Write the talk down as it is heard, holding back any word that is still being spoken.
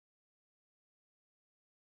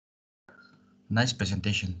nice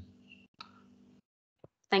presentation.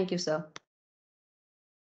 Thank you, sir.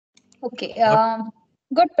 Okay,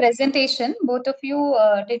 good presentation. Both of you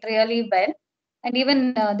did really well, and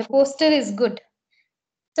even the poster is good.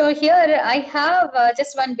 So here I have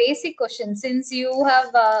just one basic question. Since you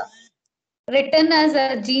have written as a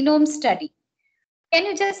genome study, can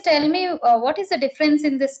you just tell me what is the difference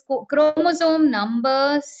in this chromosome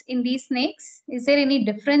numbers in these snakes? Is there any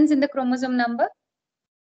difference in the chromosome number?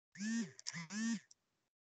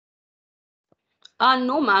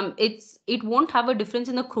 No, ma'am. It won't have a difference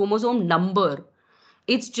in the chromosome number.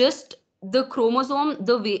 It's just the chromosome,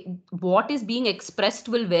 the way what is being expressed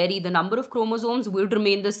will vary. The number of chromosomes will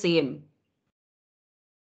remain the same.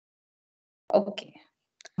 Okay.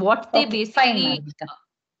 What they Okay, fine, basically Malvika.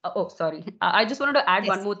 oh, sorry. I just wanted to add Yes.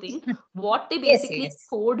 one more thing. What they Yes, basically yes.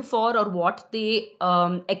 code for or what they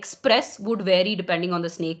express would vary depending on the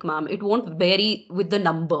snake, ma'am. It won't vary with the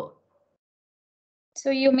number. So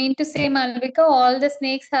you mean to say, Malvika, all the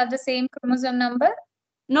snakes have the same chromosome number?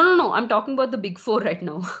 No. I'm talking about the big four right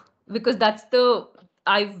now because that's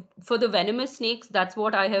for the venomous snakes, that's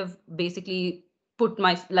what I have basically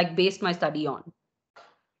based my study on.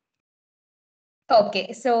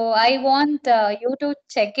 Okay, so I want you to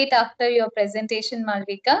check it after your presentation,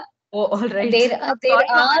 Malvika. Oh, all right. There Sorry, ma'am,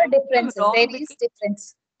 are I'm differences. There wrong is because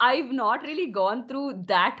difference. I've not really gone through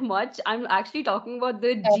that much. I'm actually talking about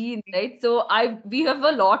the Okay. genes, right? So we have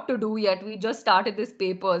a lot to do yet. We just started this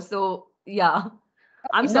paper. So yeah.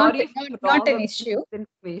 I'm Not, sorry if not, I'm not wrong an or issue.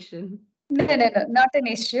 misinformation. No, not an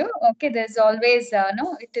issue. Okay, there's always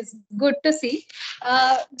no. It is good to see.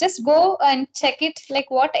 Just go and check it. Like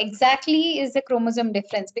what exactly is the chromosome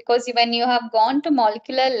difference? Because when you have gone to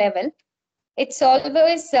molecular level, it's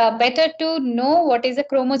always better to know what is the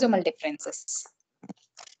chromosomal differences.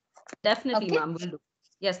 Definitely, Okay. ma'am, will do.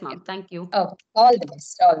 Yes, ma'am. Thank you. Oh, all the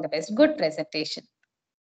best. All the best. Good presentation.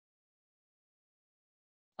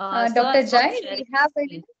 So I Dr. stopped Jai, sharing we have my any?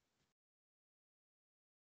 screen.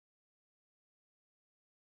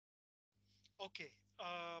 Okay,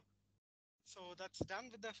 so that's done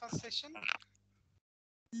with the first session.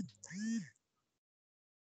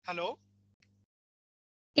 Hello?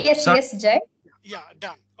 Yes, Sir, yes, Jai. Yeah,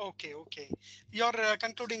 done. Okay. Your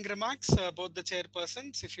concluding remarks, both the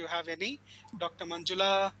chairpersons, if you have any, Dr.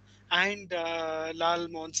 Manjula and Lal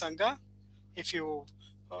Monsanga, if you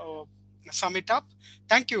sum it up.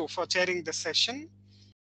 Thank you for chairing the session.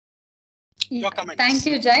 Your Thank comments.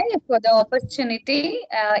 you, Jai, for the opportunity.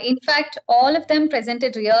 In fact, all of them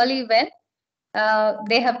presented really well.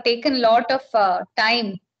 They have taken a lot of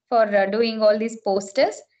time for doing all these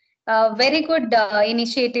posters. Very good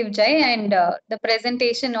initiative, Jai, and the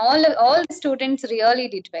presentation. All the students really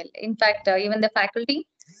did well. In fact, even the faculty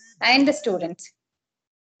and the students.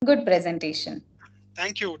 Good presentation.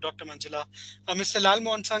 Thank you, Dr. Manjula. Mr. Lal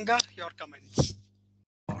Monsanga, your comments.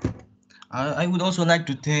 I would also like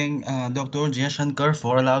to thank Dr. Jayashankar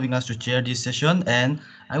for allowing us to chair this session, and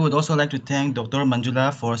I would also like to thank Dr.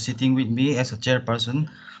 Manjula for sitting with me as a chairperson.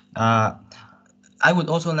 Uh, I would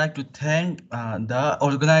also like to thank the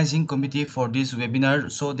organizing committee for this webinar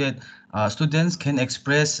so that students can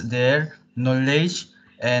express their knowledge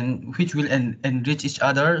and which will enrich each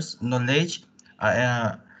other's knowledge.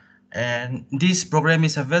 Uh, and this program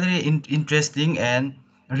is a very interesting and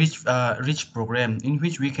rich program in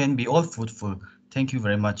which we can be all fruitful. Thank you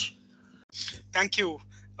very much. Thank you.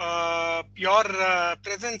 Your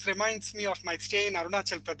presence reminds me of my stay in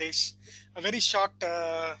Arunachal Pradesh, a very short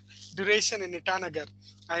duration in Itanagar.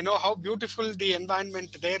 I know how beautiful the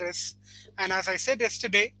environment there is. And as I said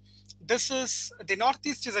yesterday, the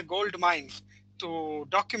Northeast is a gold mine to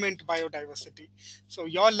document biodiversity. So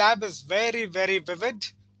your lab is very, very vivid.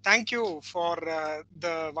 Thank you for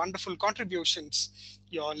the wonderful contributions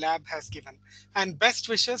your lab has given. And best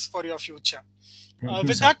wishes for your future. Thank you,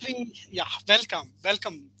 With sir. that,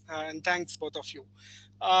 welcome, and thanks both of you.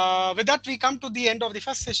 With that, we come to the end of the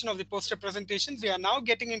first session of the poster presentations. We are now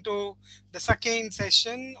getting into the second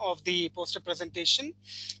session of the poster presentation.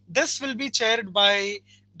 This will be chaired by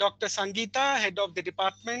Dr. Sangeeta, head of the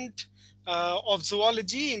Department of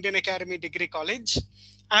Zoology, Indian Academy Degree College,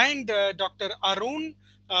 and Dr. Arun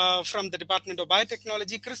from the Department of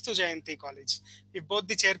Biotechnology, Kristu Jayanti College. If both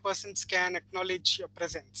the chairpersons can acknowledge your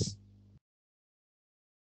presence.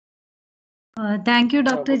 Thank you,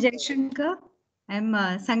 Dr. Jaishankar. I'm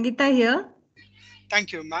Sangeeta here.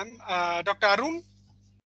 Thank you, ma'am. Dr. Arun?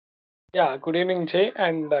 Yeah, good evening, Jay,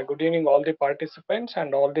 and good evening, all the participants,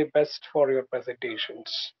 and all the best for your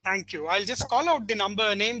presentations. Thank you. I'll just call out the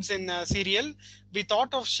number names in serial. We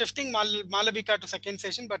thought of shifting Malavika to second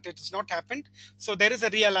session, but it has not happened. So there is a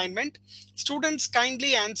realignment. Students,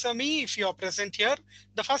 kindly answer me if you are present here.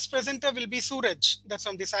 The first presenter will be Suraj. That's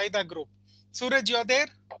from the Saida group. Suraj, you're there?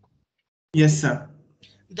 Yes, sir.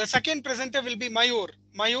 The second presenter will be Mayur.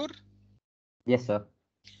 Mayur. Yes, sir.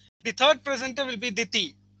 The third presenter will be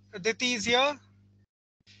Diti. Diti is here.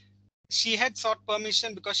 She had sought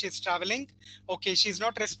permission because she's traveling. Okay, she's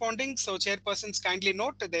not responding. So chairpersons kindly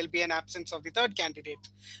note there'll be an absence of the third candidate.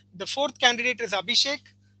 The fourth candidate is Abhishek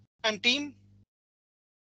and team.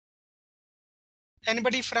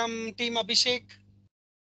 Anybody from team Abhishek? Yes,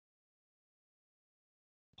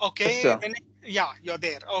 Okay, sir. then yeah, you're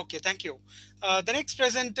there. Okay, thank you. The next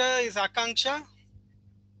presenter is Akanksha.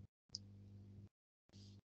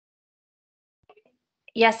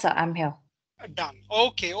 Yes, sir, I'm here. Done.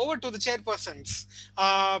 Okay, over to the chairpersons.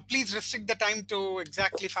 Please restrict the time to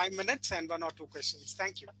exactly 5 minutes and 1 or 2 questions.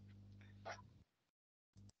 Thank you.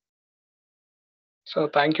 So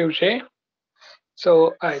thank you, Jay.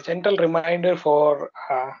 So a gentle reminder for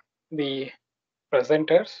the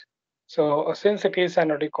presenters. So since it is an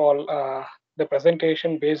what you call the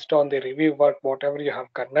presentation based on the review work, whatever you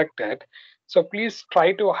have conducted, so please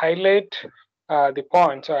try to highlight the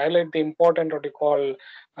points or highlight the important what you call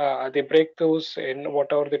the breakthroughs in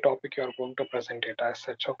whatever the topic you are going to present it as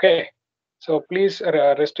such. Okay. So please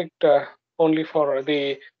restrict only for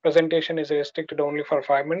the presentation is restricted only for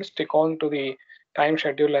 5 minutes. Stick on to the time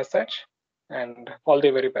schedule as such, and all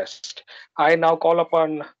the very best. I now call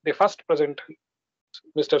upon the first presenter,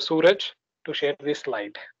 Mr. Suraj, to share this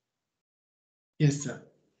slide. Yes, sir.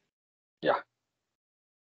 Yeah.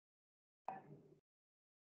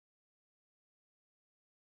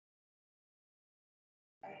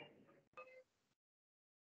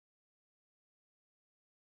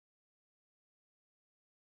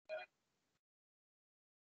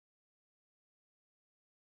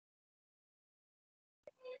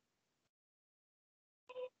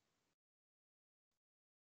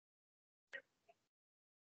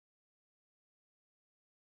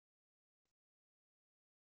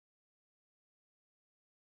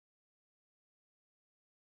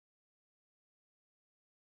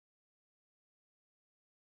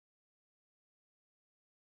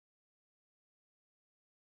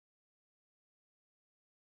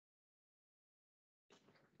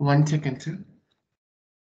 One second, sir.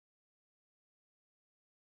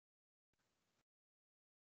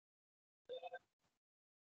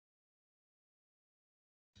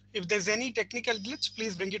 If there's any technical glitch,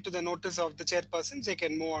 please bring it to the notice of the chairpersons. They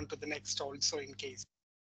can move on to the next also in case.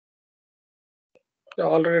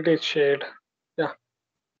 Already shared. Yeah.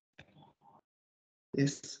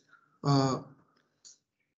 Yes. Uh,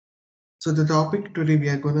 so the topic today we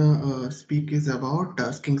are gonna speak is about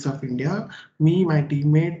Kings of India. Me, my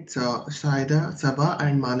teammates Saida, Sabha,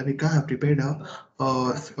 and Malavika have prepared a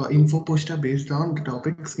info poster based on the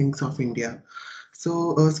topic Kings of India.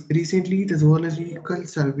 So recently, the Zoological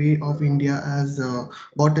Survey of India has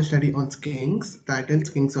bought a study on skinks titled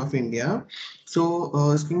 "Skinks of India." So,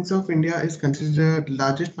 skinks of India is considered the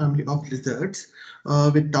largest family of lizards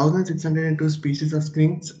with 1,602 species of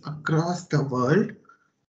skinks across the world,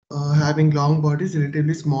 having long bodies,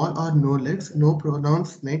 relatively small or no legs, no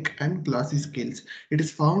pronounced neck, and glossy scales. It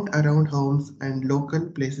is found around homes and local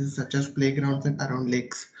places such as playgrounds and around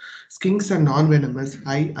lakes. Skinks are non-venomous,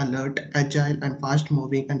 high alert, agile, and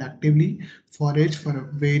fast-moving, and actively forage for a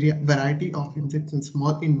variety of insects and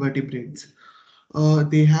small invertebrates.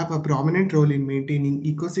 They have a prominent role in maintaining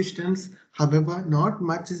ecosystems. However, not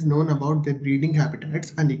much is known about their breeding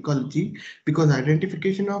habitats and ecology because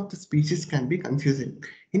identification of the species can be confusing.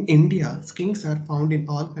 In India, skinks are found in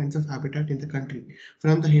all kinds of habitat in the country,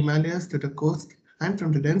 from the Himalayas to the coast and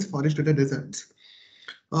from the dense forest to the deserts.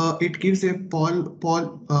 It gives a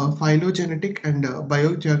phylogenetic and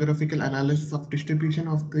biogeographical analysis of distribution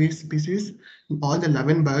of these species in all the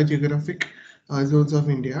 11 biogeographic zones of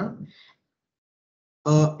India.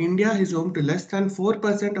 India is home to less than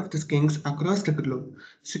 4% of the skinks across the globe.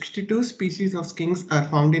 62 species of skinks are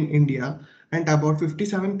found in India, and about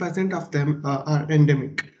 57% of them are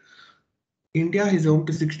endemic. India is home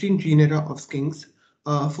to 16 genera of skinks,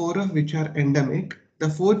 four of which are endemic. The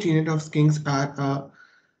four genera of skinks are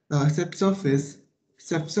Sepsophis,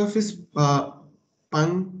 Sepsophis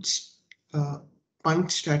punch, uh,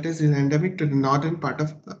 punch status is endemic to the northern part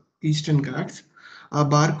of Eastern Ghats.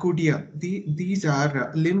 Barcudia, these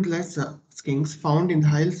are limbless skinks found in the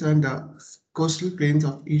hills and coastal plains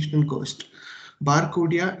of eastern coast.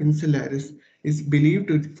 Barcodia insularis is believed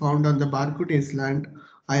to be found on the Barcode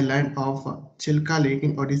island of Chilka Lake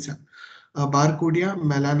in Odisha. Barcodia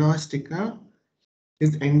melanostica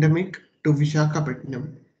is endemic to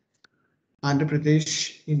Vishakhapatnam, Andhra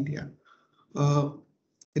Pradesh, India. Uh,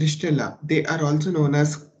 Ristella, they are also known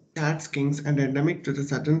as cat skinks and endemic to the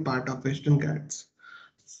southern part of Western Ghats.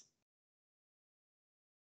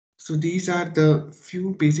 So these are the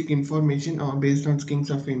few basic information based on skinks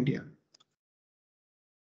of India.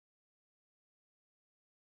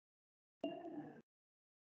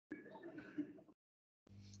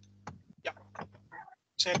 Yeah,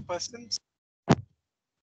 chairperson.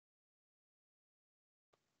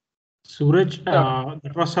 Suraj,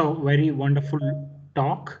 that was a very wonderful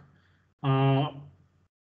talk.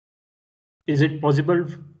 Is it possible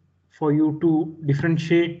for you to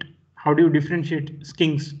differentiate? How do you differentiate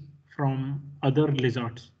skinks from other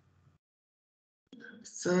lizards?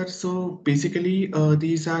 Sir, so basically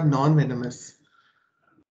these are non-venomous.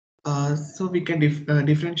 So we can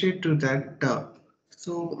differentiate to that.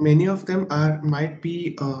 So many of them might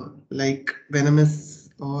be like venomous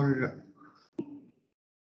or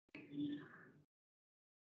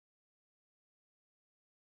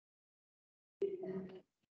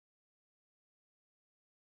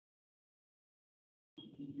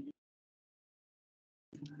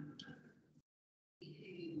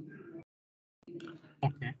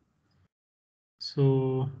Okay.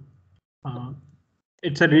 So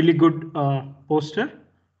it's a really good poster.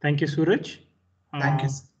 Thank you, Suraj. thank you.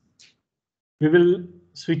 We will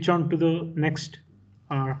switch on to the next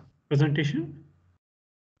presentation.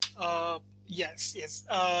 Yes.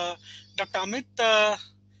 Dr. Amit,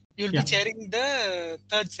 you'll Yeah. be chairing the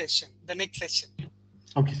third session, the next session.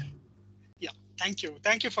 Okay, sir. Yeah, thank you.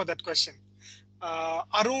 Thank you for that question.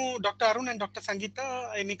 Dr. Arun and Dr.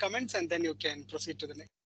 Sangeeta, any comments, and then you can proceed to the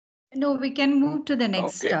next. No, we can move to the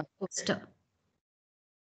next Okay. poster.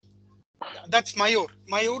 Yeah, that's Mayur.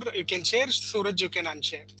 Mayur, you can share. Suraj, you can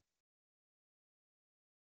unshare.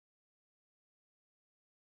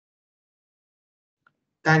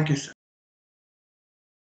 Thank you, sir.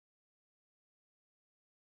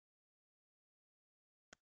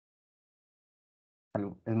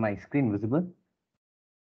 Hello, is my screen visible?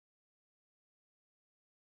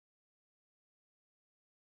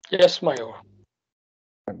 Yes, Mayur.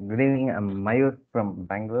 Good evening, I'm Mayur from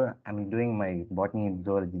Bangalore. I'm doing my botany and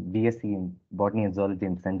zoology, BSc in botany and zoology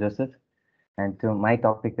in St. Joseph. And so my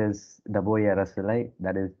topic is Daboia russeli,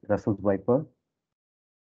 that is Russell's viper.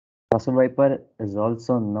 Russell viper is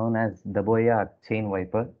also known as Daboia chain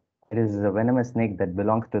viper. It is a venomous snake that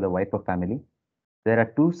belongs to the viper family. There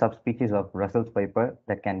are two subspecies of Russell's viper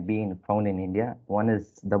that can be found in India. One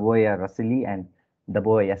is Daboia russeli and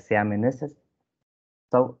Daboia siamensis.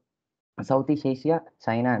 So, Southeast Asia,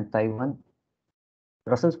 China, and Taiwan.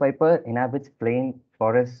 Russell's viper inhabits plain,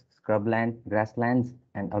 forests, scrubland, grasslands,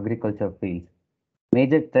 and agriculture fields.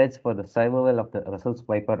 Major threats for the survival of the Russell's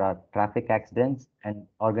viper are traffic accidents and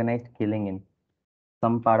organized killing in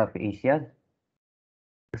some part of Asia.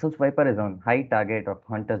 Russell's viper is on high target of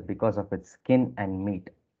hunters because of its skin and meat.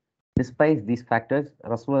 Despite these factors,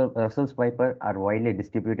 Russell's viper are widely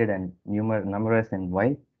distributed and numerous in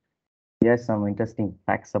wild. Here are some interesting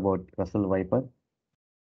facts about Russell viper.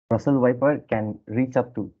 Russell viper can reach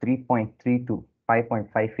up to 3.3 to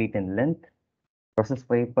 5.5 feet in length. Russell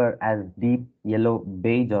viper has deep yellow,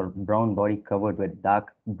 beige, or brown body covered with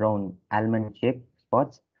dark brown almond-shaped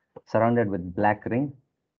spots surrounded with black rings.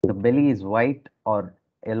 The belly is white or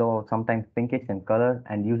yellow, sometimes pinkish in color,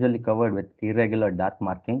 and usually covered with irregular dark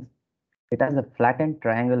markings. It has a flattened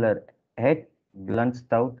triangular head, blunt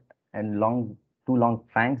snout, and two long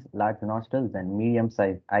fangs, large nostrils, and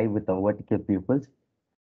medium-sized eye with a vertical pupils.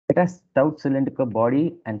 It has stout cylindrical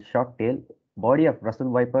body and short tail. Body of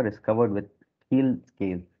Russell viper is covered with keel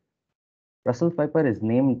scales. Russell viper is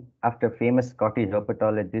named after famous Scottish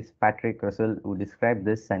herpetologist Patrick Russell, who described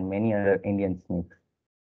this and many other Indian snakes.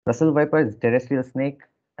 Russell viper is a terrestrial snake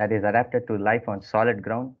that is adapted to life on solid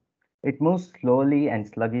ground. It moves slowly and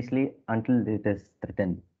sluggishly until it is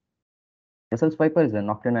threatened. Russell's viper is a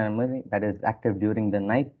nocturnal animal that is active during the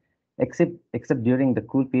night, except during the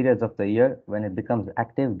cool periods of the year when it becomes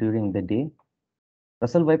active during the day.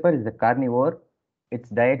 Russell viper is a carnivore. Its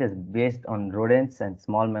diet is based on rodents and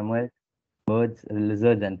small mammals. Birds,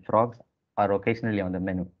 lizards, and frogs are occasionally on the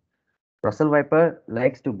menu. Russell viper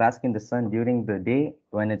likes to bask in the sun during the day.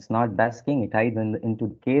 When it's not basking, it hides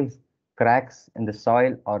into caves, cracks in the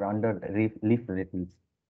soil, or under leaf ripples.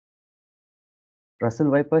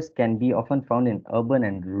 Russell vipers can be often found in urban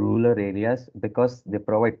and rural areas because they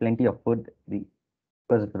provide plenty of food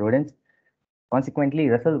because of rodents. Consequently,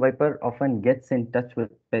 Russell Viper often gets in touch with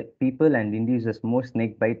people and induces more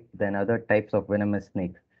snake bite than other types of venomous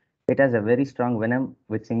snakes. It has a very strong venom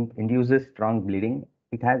which induces strong bleeding.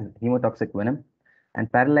 It has hemotoxic venom and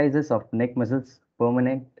paralysis of neck muscles,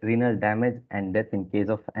 permanent renal damage, and death in case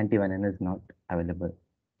of antivenom is not available.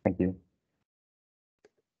 Thank you.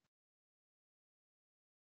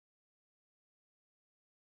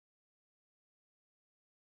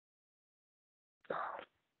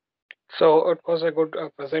 So it was a good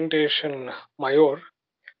presentation, Mayur.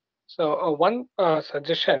 So one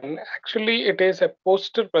suggestion, actually it is a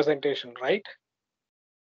poster presentation, right?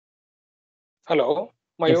 Hello,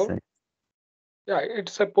 Yes, Mayur? sir. Yeah,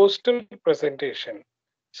 it's a postal presentation.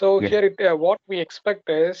 So Yes. here, what we expect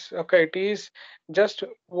is, okay, it is just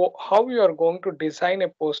how you are going to design a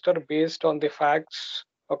poster based on the facts,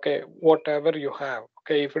 okay, whatever you have.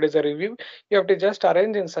 Okay, if it is a review, you have to just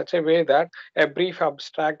arrange in such a way that a brief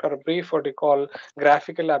abstract or a brief what you call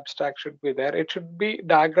graphical abstract should be there. It should be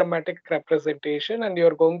diagrammatic representation, and you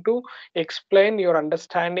are going to explain your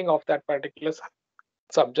understanding of that particular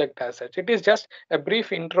subject as such. It is just a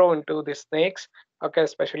brief intro into the snakes, okay,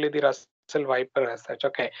 especially the Russell Viper as such.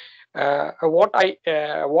 Okay,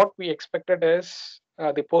 what we expected is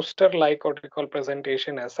the poster like what we call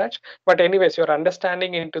presentation as such. But anyways, your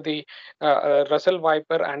understanding into the Russell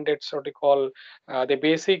Viper and its what we call the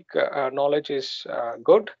basic knowledge is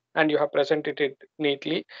good, and you have presented it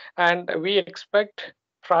neatly. And we expect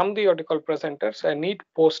from the article presenters a neat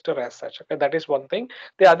poster as such. Okay, that is one thing.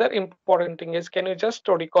 The other important thing is, can you just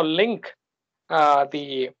what you call link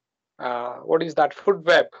the what is that food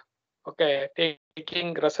web? Okay,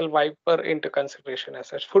 taking Russell Viper into consideration as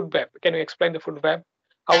such. Food web. Can you explain the food web?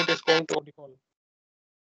 How it is going to what you call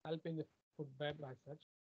help in the food web as such?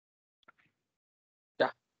 Yeah.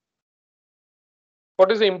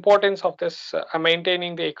 What is the importance of this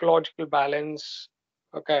maintaining the ecological balance?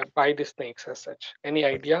 Okay, by the snakes as such. Any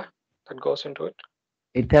idea that goes into it?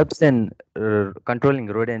 It helps in controlling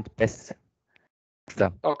rodent pests.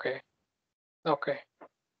 So, Okay. Okay.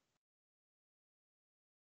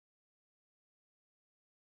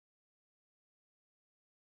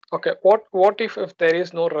 Okay. What if there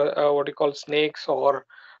is no what you call snakes or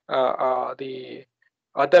the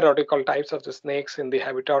other what you call types of the snakes in the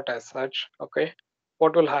habitat as such? Okay.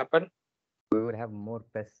 What will happen? we would have more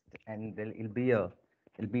pests, and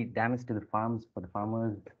it'll be damage to the farms for the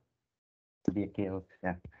farmers. It'll be a chaos.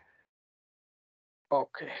 Yeah.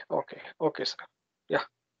 Okay. Okay. Okay, sir. Yeah.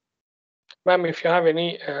 Ma'am, if you have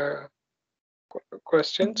any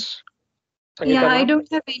questions, Yeah, Sangeeta I ma'am.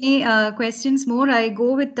 don't have any questions more. I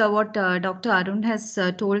go with what Dr. Arun has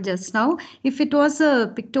told just now. If it was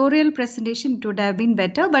a pictorial presentation, it would have been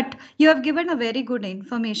better, but you have given a very good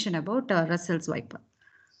information about Russell's Viper.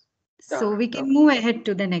 So Yeah. we can move ahead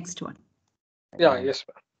to the next one. Yeah. Yes,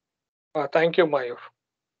 ma'am. Thank you, Mayur.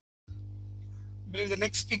 The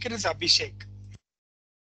next speaker is Abhishek.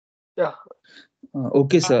 Yeah.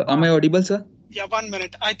 Okay, sir. Am I audible, sir? Yeah, 1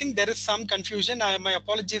 minute. I think there is some confusion. My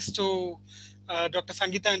apologies to Dr.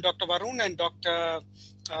 Sangeeta and Dr. Varun and Dr.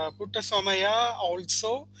 Putta Somaya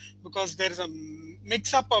also, because there is a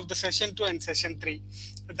mix-up of the session 2 and session 3.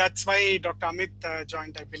 That's why Dr. Amit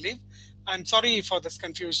joined, I believe. I'm sorry for this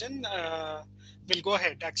confusion. We'll go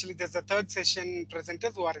ahead. Actually, there's a third session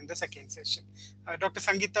presenters who are in the second session. Dr.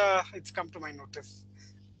 Sangeeta, it's come to my notice.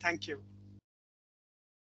 Thank you.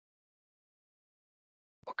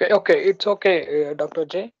 Okay. It's okay, Dr.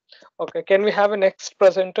 J. Okay. Can we have a next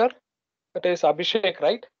presenter? It is Abhishek,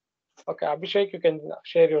 right? Okay, Abhishek, you can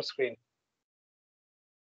share your screen.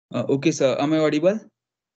 Okay, sir. Am I audible?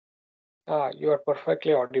 You are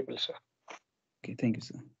perfectly audible, sir. Okay, thank you,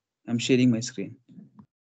 sir. I'm sharing my screen.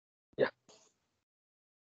 Yeah.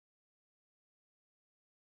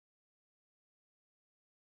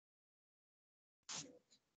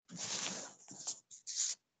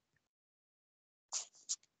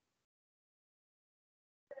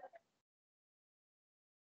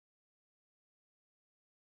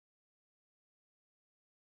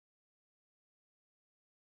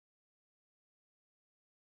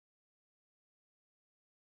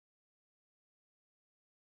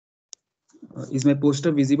 Is my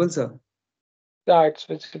poster visible, sir? Yeah, it's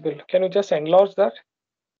visible. Can you just enlarge that?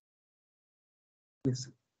 Yes.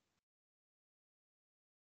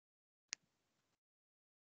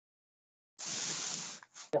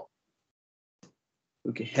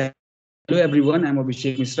 Okay. Hello, everyone. I'm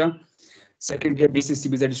Abhishek Mishra, second year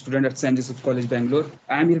BCC student at St. Joseph College, Bangalore.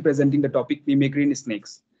 I'm here presenting the topic mimicry in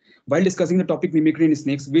snakes. While discussing the topic mimicry in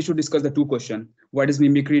snakes, we should discuss the two questions. What is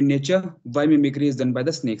mimicry in nature? Why mimicry is done by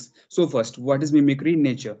the snakes? So first, what is mimicry in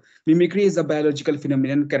nature? Mimicry is a biological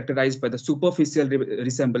phenomenon characterized by the superficial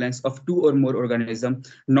resemblance of two or more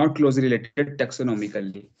organisms not closely related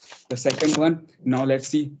taxonomically. The second one, now let's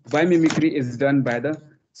see why mimicry is done by the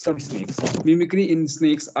some snakes. Mimicry in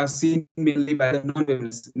snakes are seen mainly by the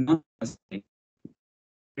non-venomous snake.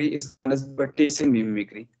 Mimicry is known as Batesian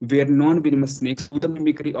mimicry, where non-venomous snakes do the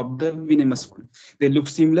mimicry of the venomous one. They look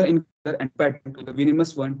similar in color and pattern to the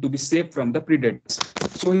venomous one to be safe from the predators.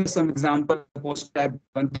 So here's some example in the poster I have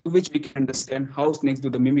given through which we can understand how snakes do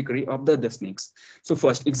the mimicry of the other snakes. So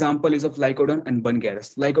first example is of Lycodon and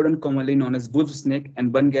Bungarus. Lycodon, commonly known as wolf snake,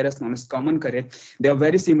 and Bungarus, known as common karet. They are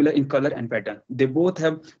very similar in color and pattern. They both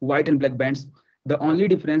have white and black bands. The only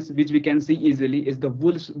difference which we can see easily is the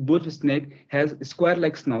wolf snake has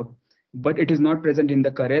square-like snout, but it is not present in the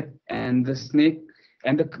karet, and the snake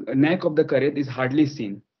and the neck of the karet is hardly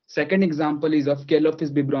seen. Second example is of Calophis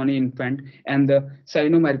bibroni infant and the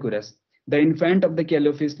Cynomyrcurus. The infant of the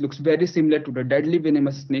Calophis looks very similar to the deadly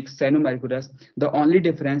venomous snake Cynomyrcurus. The only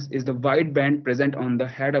difference is the white band present on the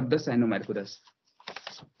head of the Cynomyrcurus.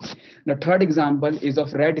 The third example is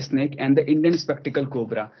of red snake and the Indian spectacle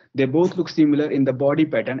cobra. They both look similar in the body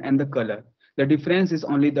pattern and the color. The difference is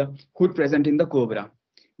only the hood present in the cobra.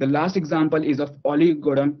 The last example is of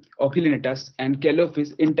Oligodon oculinatus and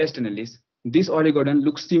Calophis intestinalis. This Oligodon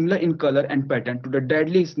looks similar in color and pattern to the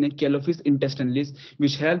deadly snake Calophis intestinalis,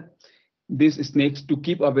 which help these snakes to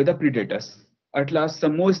keep away the predators. At last,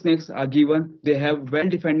 some more snakes are given. They have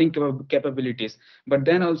well-defending capabilities, but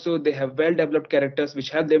then also they have well-developed characters which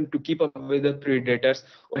help them to keep away the predators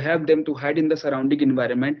or help them to hide in the surrounding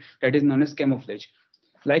environment, that is known as camouflage.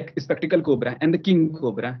 Like spectacle cobra and the king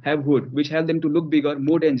cobra have hood which help them to look bigger,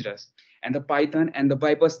 more dangerous. And the python and the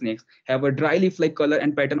viper snakes have a dry leaf-like color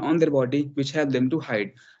and pattern on their body which help them to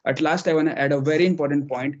hide. At last, I want to add a very important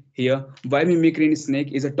point here. Why mimicry in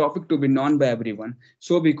snake is a topic to be known by everyone.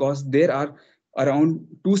 So because there are around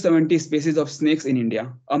 270 species of snakes in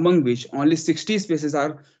India, among which only 60 species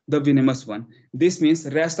are the venomous one. This means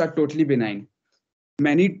rest are totally benign.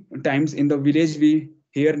 Many times in the village we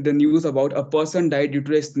hear the news about a person died due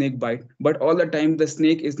to a snake bite, but all the time the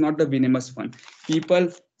snake is not the venomous one. People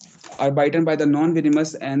are bitten by the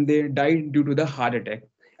non-venomous and they die due to the heart attack.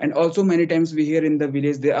 And also many times we hear in the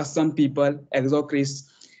village there are some people, exorcists,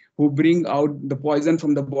 who bring out the poison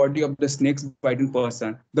from the body of the snakes bitten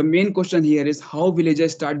person. The main question here is how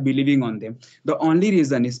villagers start believing on them. The only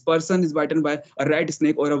reason is person is bitten by a rat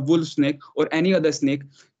snake or a wolf snake or any other snake,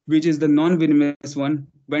 which is the non-venomous one,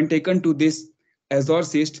 when taken to this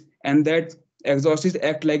exorcist, and that exorcists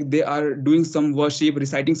act like they are doing some worship,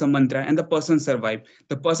 reciting some mantra, and the person survive.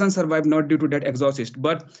 The person survived not due to that exorcist,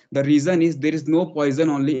 but the reason is there is no poison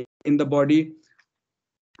only in the body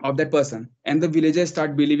of that person, and the villagers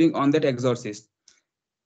start believing on that exorcist,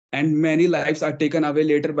 and many lives are taken away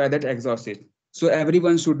later by that exorcist. So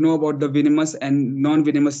everyone should know about the venomous and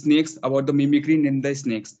non-venomous snakes, about the mimicry in the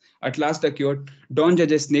snakes. At last, a quote: don't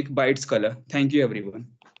judge a snake by its color. Thank you, everyone.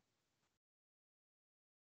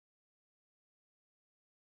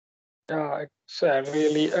 It's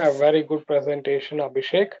really a very good presentation,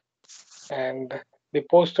 Abhishek. And the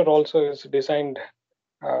poster also is designed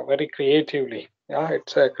very creatively. Yeah,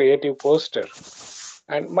 it's a creative poster.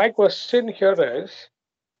 And my question here is,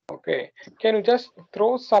 okay, can you just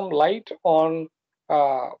throw some light on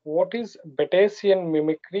what is Batesian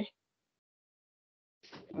mimicry?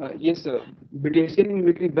 Yes, sir. Batesian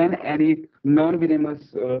mimicry, when any non-venomous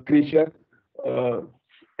creature uh,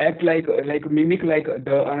 act like mimic like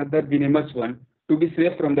the another venomous one to be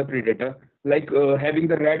safe from the predator, like having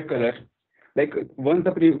the red color. Like once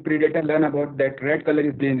the predator learn about that red color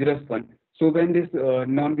is dangerous one, so when this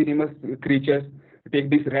non-venomous creatures take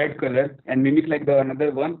this red color and mimic like the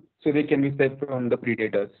another one, so they can be safe from the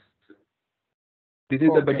predators. This is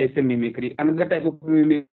the Okay. Batesian mimicry. Another type of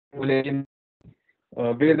mimicry where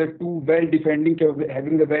the two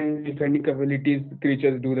having the well defending capabilities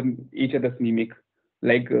creatures do each other's mimic,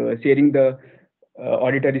 like sharing the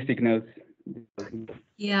auditory signals.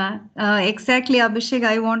 Yeah, exactly, Abhishek.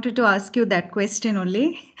 I wanted to ask you that question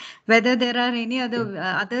only. Whether there are any other,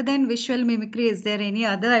 other than visual mimicry, is there any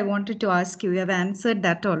other? I wanted to ask you. You have answered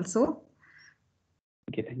that also.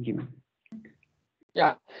 Okay, thank you.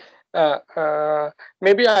 Yeah.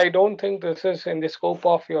 Maybe I don't think this is in the scope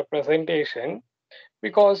of your presentation,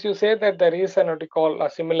 because you say that there is what you call a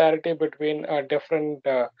similarity between different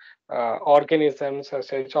organisms as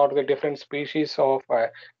such, or the different species of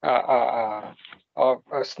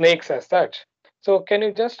snakes as such. So can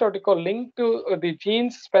you just link to the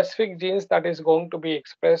genes, specific genes that is going to be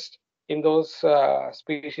expressed in those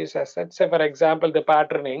species as such? Say, for example, the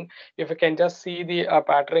patterning. If you can just see the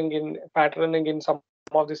patterning in some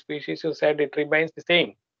of the species, you said it remains the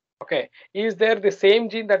same. Okay, is there the same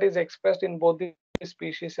gene that is expressed in both the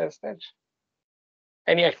species as such?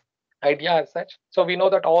 Any idea as such? So we know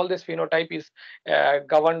that all this phenotype is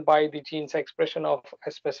governed by the genes expression of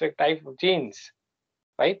a specific type of genes,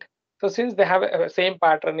 right? So since they have same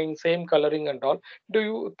patterning, same coloring and all, do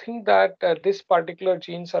you think that this particular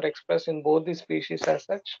genes are expressed in both the species as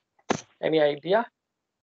such? Any idea?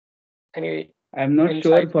 Any I'm not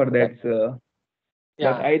sure insight for into that? that, sir. But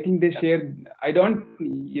Yeah. I think they share. I don't.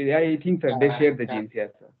 Yeah, I think sir, they Yeah, share the yeah. genes.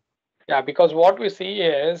 Yes, sir. Yeah, because what we see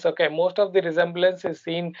is, okay, most of the resemblance is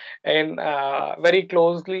seen in very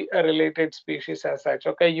closely related species as such.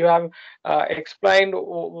 Okay, you have explained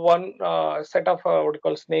one set of what you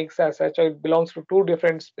call snakes as such. So it belongs to two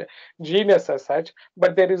different genus as such,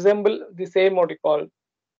 but they resemble the same what you call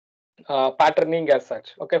patterning as such.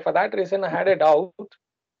 Okay, for that reason, I had a doubt.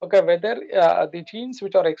 Okay, whether the genes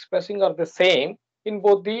which are expressing are the same in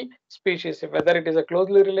both the species, whether it is a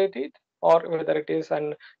closely related or whether it is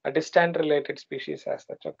a distant related species as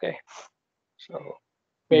such. Okay, so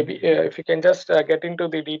maybe if you can just get into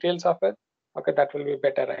the details of it, okay, that will be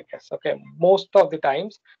better, I guess. Okay, most of the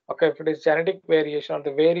times, okay, if it is genetic variation or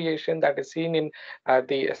the variation that is seen in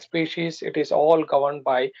the species, it is all governed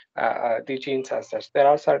by the genes as such. There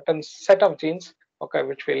are certain set of genes, okay,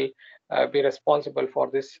 which will be responsible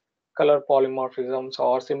for this color polymorphisms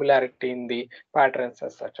or similarity in the patterns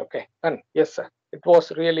as such. Okay, and yes, sir, it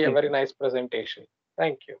was really a Yes, very sir. nice presentation.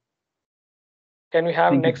 Thank you. Can we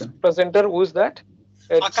have Thank you, next sir. presenter? Who's that?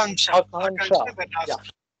 It's Akanksha. Akansha. Akanksha, then Yeah,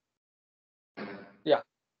 ask. yeah.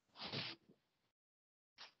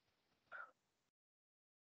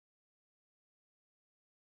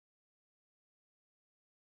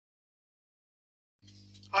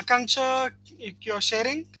 Akanksha, if you're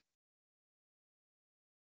sharing.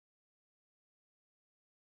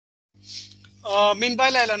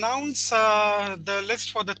 Meanwhile, I'll announce the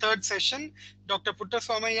list for the third session. Dr.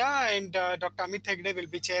 Puttaswamaya and Dr. Amit Hegde will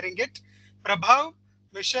be chairing it. Prabhav,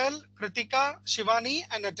 Michelle, Kritika, Shivani,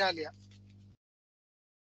 and Natalia.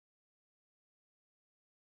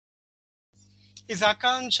 Is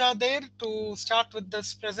Akanksha there to start with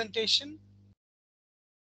this presentation?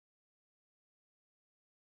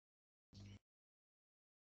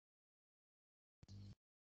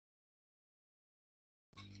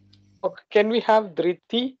 Okay, can we have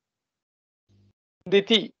Diti?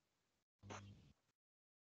 Diti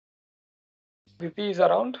is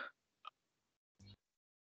around.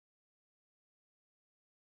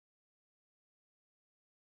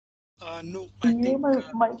 No, I think.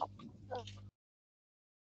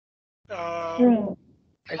 Uh,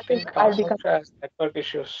 I think Akansha has network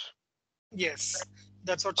issues. yes,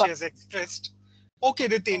 that's what she has expressed. Okay,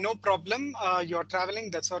 Diti, no problem. You're traveling.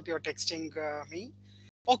 That's what you're texting me.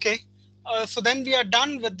 Okay. So then we are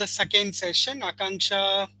done with the second session.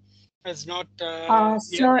 Akanksha is not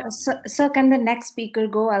here. Sir, can the next speaker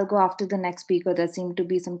go? I'll go after the next speaker. There seem to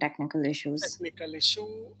be some technical issues. Technical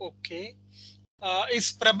issue. Okay.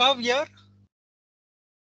 Is Prabhav here?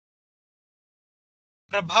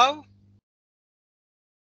 Prabhav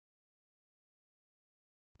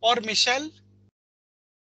or Michelle?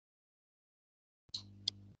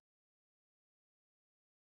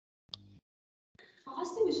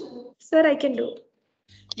 Sir, I can do.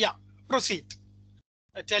 Yeah, proceed.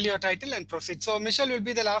 Tell your title and proceed. So Michelle will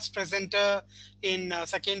be the last presenter in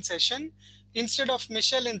second session. Instead of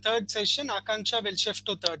Michelle in third session, Akanksha will shift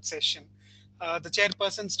to third session. The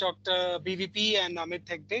chairpersons, Dr. BVP and Amit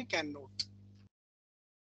Hegde, can note.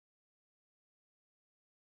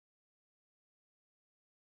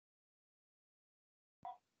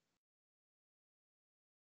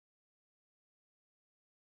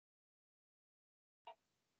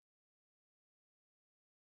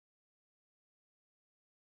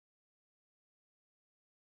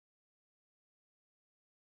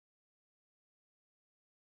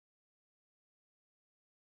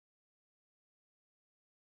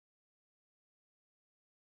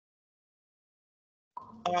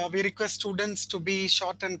 We request students to be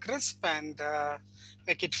short and crisp and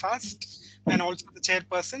make it fast. And also the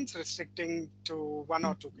chairpersons restricting to one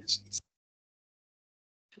or two questions.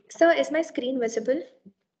 Sir, is my screen visible?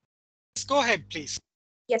 Yes, go ahead, please.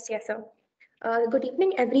 Yes, sir. Good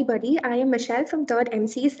evening, everybody. I am Michelle from 3rd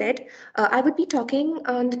MCZ. I would be talking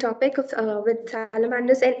on the topic of with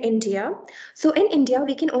salamanders in India. So in India,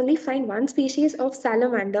 we can only find one species of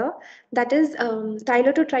salamander, that is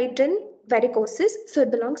Tylototriton varicosus. So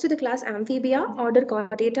it belongs to the class Amphibia, order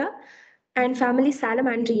Chordata, and family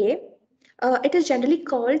Salamandriae. It is generally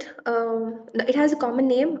called, it has a common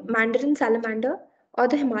name, Mandarin salamander or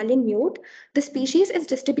the Himalayan newt. The species is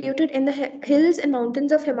distributed in the hills and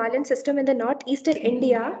mountains of Himalayan system in the northeastern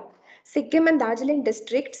India, Sikkim and Darjeeling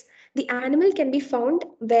districts. The animal can be found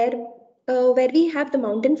where we have the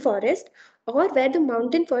mountain forest, or where the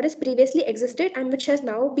mountain forest previously existed and which has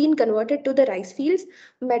now been converted to the rice fields,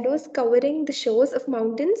 meadows covering the shores of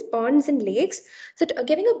mountains, ponds, and lakes. So,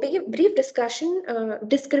 giving a brief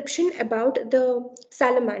description about the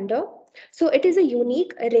salamander. So, it is a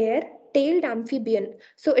unique, rare, tailed amphibian.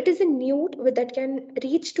 So, it is a newt that can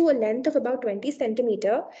reach to a length of about 20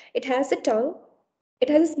 centimeter. It has a tongue. It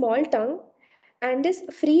has a small tongue and is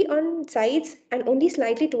free on sides and only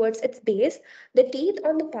slightly towards its base. The teeth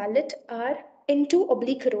on the palate are in two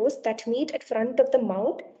oblique rows that meet at front of the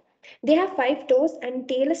mouth. They have 5 toes and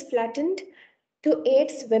tail is flattened to aid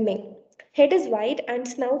swimming. Head is wide and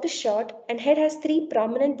snout is short, and head has 3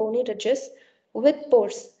 prominent bony ridges with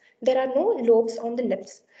pores. There are no lobes on the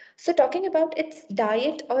lips. So talking about its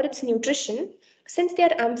diet or its nutrition, since they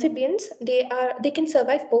are amphibians, they can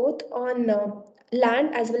survive both on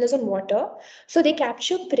land as well as on water. So they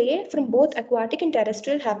capture prey from both aquatic and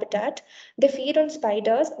terrestrial habitat. They feed on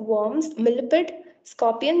spiders, worms, millipede,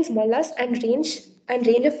 scorpions, mollusks, and range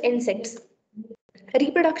of insects.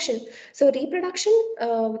 Reproduction. So reproduction,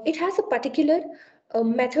 it has a particular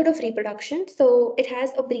method of reproduction. So it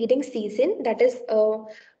has a breeding season, that is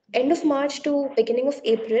end of March to beginning of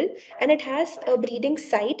April, and it has a breeding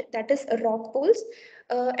site, that is rock pools.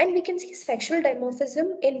 And we can see sexual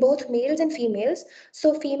dimorphism in both males and females.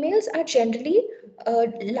 So females are generally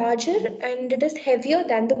larger and it is heavier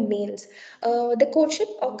than the males. The courtship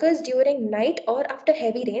occurs during night or after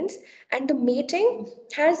heavy rains, and the mating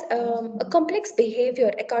has a complex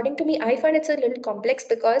behavior. According to me, I find it's a little complex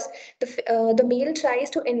because the male tries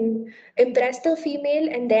to impress the female,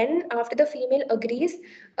 and then after the female agrees,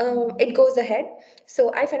 it goes ahead.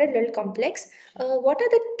 So I find it a little complex. What are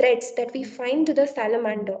the threats that we find to the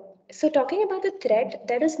salamander? So talking about the threat,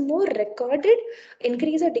 there is no recorded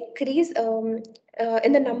increase or decrease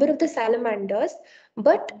in the number of the salamanders,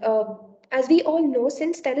 but as we all know,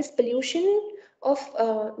 since there is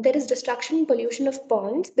there is destruction and pollution of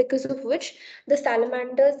ponds, because of which the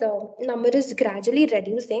salamanders number is gradually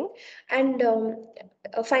reducing. And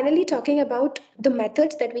finally, talking about the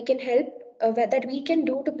methods that we can that we can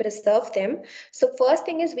do to preserve them. So first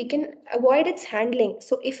thing is we can avoid its handling.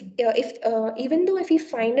 So if even though if we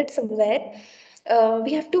find it somewhere,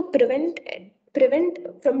 we have to prevent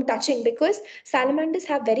from touching, because salamanders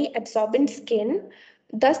have very absorbent skin.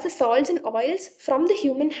 Thus, the salts and oils from the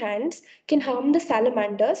human hands can harm the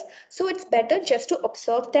salamanders. So it's better just to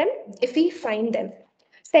observe them if we find them.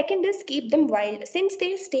 Second is keep them wild. Since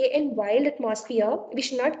they stay in wild atmosphere, we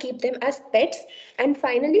should not keep them as pets. And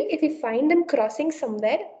finally, if we find them crossing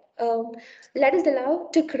somewhere, let us allow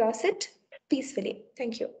to cross it peacefully.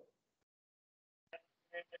 Thank you.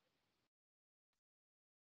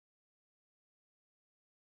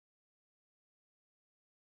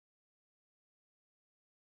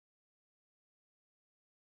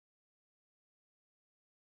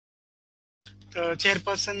 The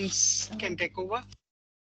chairpersons can take over.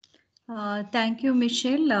 Thank you,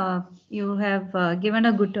 Michelle. You have given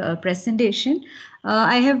a good presentation.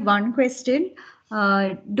 I have one question.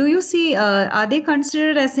 Do you see, are they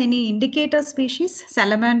considered as any indicator species?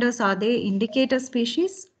 Salamanders, are they indicator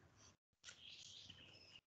species?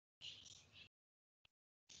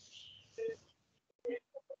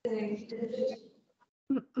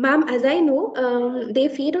 Ma'am, as I know, they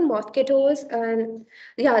feed on mosquitoes, and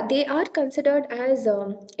yeah, they are considered as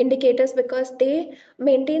indicators because they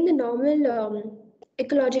maintain the normal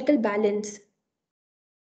ecological balance.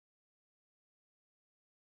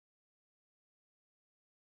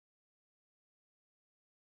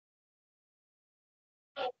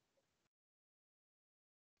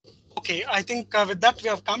 Okay, I think with that we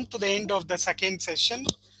have come to the end of the second session.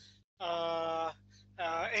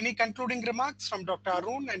 Any concluding remarks from Dr.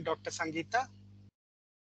 Arun and Dr. Sangeeta?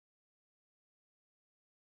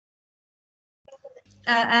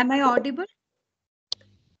 Am I audible?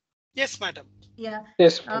 Yes, madam. Yeah.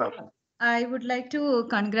 Yes, madam. I would like to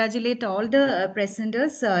congratulate all the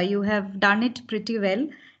presenters. You have done it pretty well,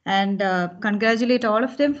 and congratulate all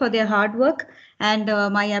of them for their hard work. And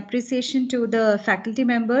my appreciation to the faculty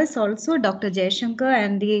members, also Dr. Jayashankar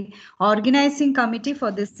and the organizing committee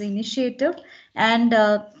for this initiative. And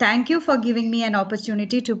thank you for giving me an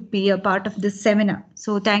opportunity to be a part of this seminar.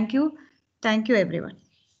 So thank you everyone.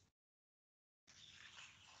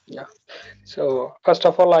 Yeah. So first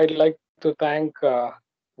of all, I'd like to thank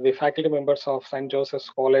the faculty members of St. Joseph's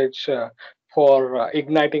College for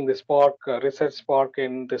igniting the spark, research spark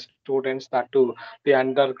in the students, that too the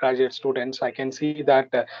undergraduate students. I can see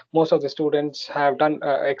that most of the students have done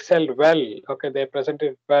excelled well. Okay, they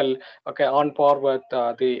presented well. Okay, on par with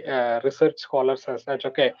the research scholars as such.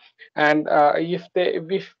 Okay, and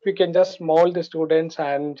if we can just mold the students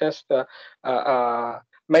and just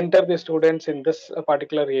mentor the students in this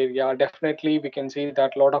particular area, definitely we can see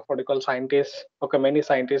that a lot of medical scientists, okay, many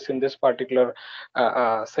scientists in this particular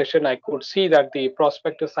session, I could see that the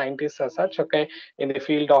prospective scientists as such, okay, in the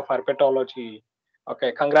field of herpetology.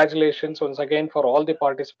 Okay, congratulations once again for all the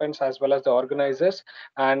participants as well as the organizers.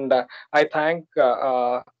 And I thank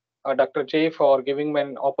Dr. J for giving me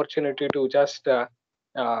an opportunity to just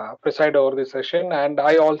preside over the session. And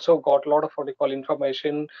I also got a lot of what you call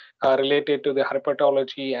information related to the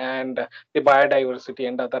herpetology and the biodiversity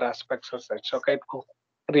and other aspects of such. Okay,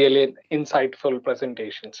 really insightful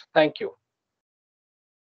presentations. Thank you.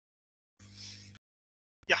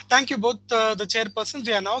 Yeah, thank you both the chairpersons.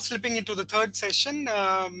 We are now slipping into the third session.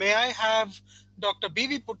 May I have Dr.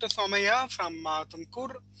 B.V. Puttaswamaya from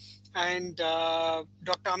Tumkur and Dr.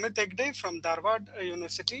 Amit Hegde from Dharwad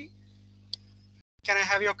University. Can I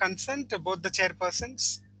have your consent, both the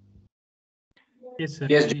chairpersons? Yes, sir.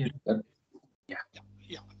 Yes,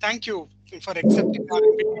 Yeah, thank you for accepting our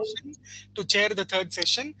invitation to chair the third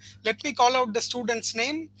session. Let me call out the student's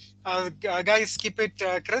name. Guys, keep it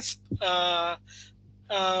crisp.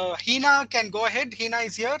 Hina can go ahead. Hina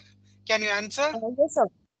is here. Can you answer? Yes, sir.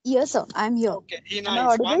 Yes, sir. I'm here. Okay, Hina Am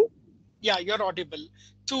I is one. audible? Yeah, you're audible.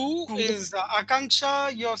 Two Thank you. is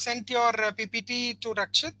Akanksha. You sent your PPT to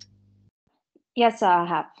Rakshit. Yes, sir, I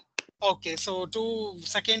have. Okay, so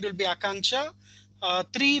second will be Akanksha.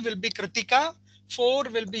 Three will be Kritika. Four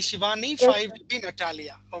will be Shivani. Yes, Five sir. will be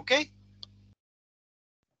Natalia. Okay.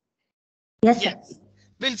 Yes, Yes. sir.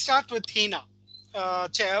 We'll start with Hina.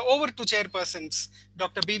 Over to chairpersons,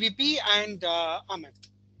 Dr. BVP and Amit.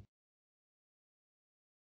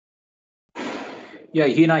 Yeah,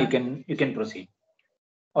 Hina, you can proceed.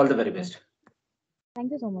 All the very best.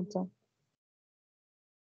 Thank you so much, sir.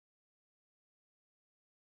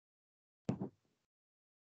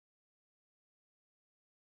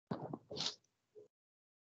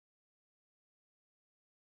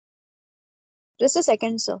 Just a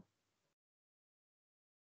second, sir.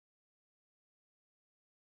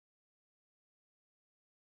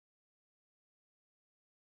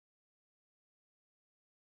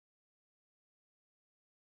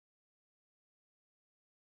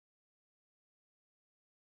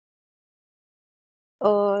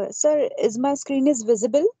 Sir, is my screen is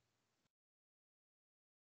visible?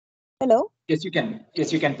 Hello? Yes, you can.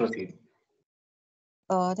 Yes, you can proceed.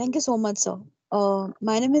 Thank you so much, sir.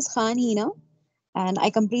 My name is Khan Hina, and I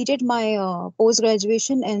completed my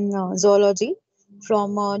post-graduation in zoology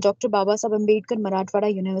from Dr. Babasaheb Ambedkar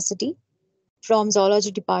Marathwada University from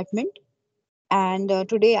Zoology Department. And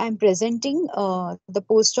today I'm presenting the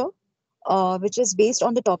poster, which is based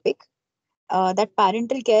on the topic that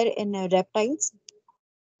parental care in reptiles.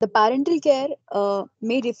 The parental care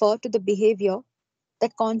may refer to the behavior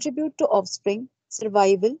that contribute to offspring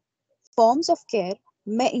survival. Forms of care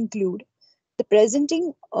may include the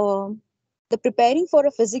the preparing for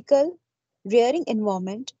a physical rearing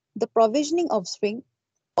environment, the provisioning offspring,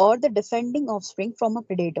 or the defending offspring from a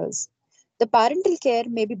predators. The parental care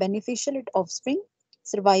may be beneficial at offspring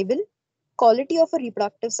survival, quality of a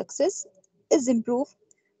reproductive success is improved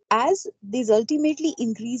as these ultimately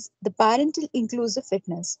increase the parental inclusive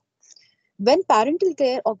fitness. When parental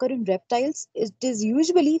care occur in reptiles, it is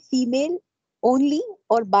usually female only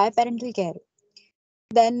or biparental care.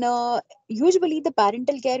 Then usually the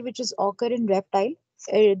parental care which is occur in reptile,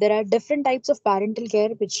 there are different types of parental care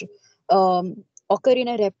which occur in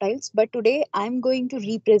a reptiles. But today I'm going to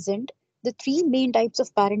represent the three main types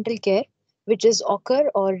of parental care which is occur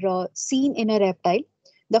or seen in a reptile.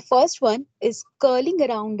 The first one is curling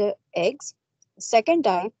around the eggs. Second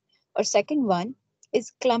type or second one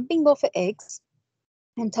is clumping of eggs,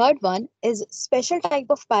 and third one is special type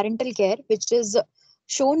of parental care which is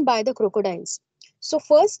shown by the crocodiles. So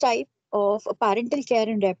first type of parental care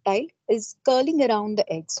in reptile is curling around the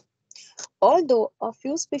eggs. Although a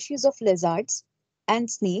few species of lizards and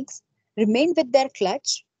snakes remain with their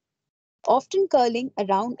clutch, often curling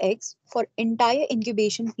around eggs for entire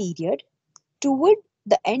incubation period, toward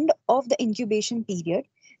the end of the incubation period,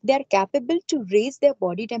 they are capable to raise their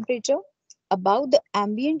body temperature above the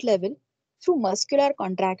ambient level through muscular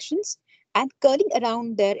contractions and curling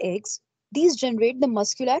around their eggs. These generate the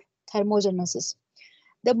muscular thermogenesis.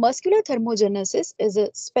 The muscular thermogenesis is a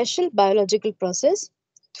special biological process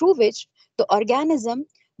through which the organism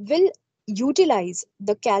will utilize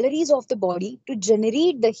the calories of the body to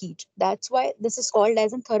generate the heat. That's why this is called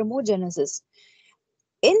as a thermogenesis.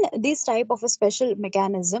 In this type of a special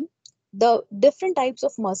mechanism, the different types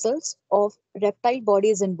of muscles of reptile body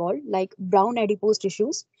is involved, like brown adipose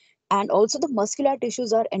tissues, and also the muscular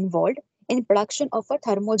tissues are involved in production of a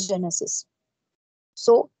thermogenesis.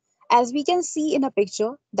 So, as we can see in a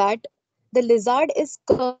picture, that the lizard is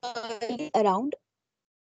curling around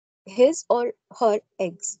his or her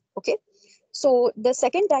eggs. Okay. So the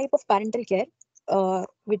second type of parental care,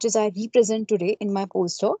 which is I represent today in my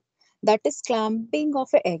poster, that is clamping of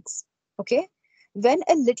eggs. Okay. When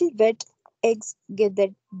a little wet eggs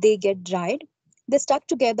they get dried, they stuck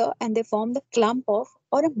together and they form the clump of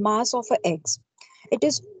or a mass of eggs. It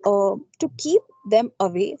is to keep them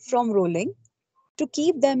away from rolling, to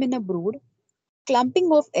keep them in a brood.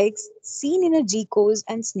 Clumping of eggs seen in a geckos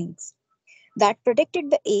and snakes that protected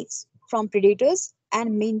the eggs from predators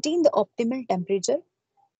and maintain the optimal temperature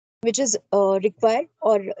which is required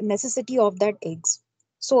or necessity of that eggs.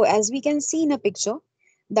 So as we can see in a picture,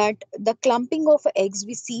 that the clumping of eggs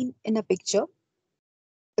we see in a picture,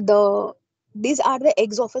 the these are the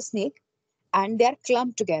eggs of a snake and they are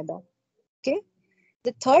clumped together. Okay.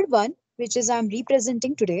 The third one, which is I'm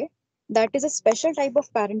representing today, that is a special type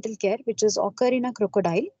of parental care which is occur in a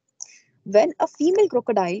crocodile. When a female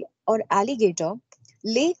crocodile or alligator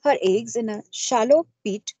lay her eggs in a shallow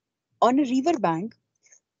pit on a river bank,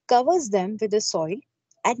 covers them with the soil,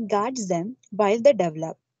 and guards them while they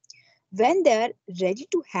develop. When they are ready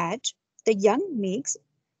to hatch, the young makes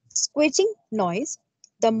squeaking noise.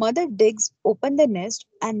 The mother digs open the nest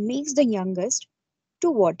and makes the youngest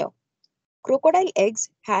to water. Crocodile eggs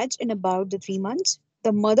hatch in about the 3 months.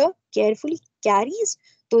 The mother carefully carries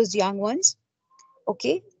those young ones,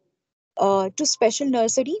 okay, to special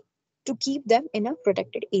nursery to keep them in a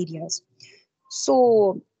protected areas.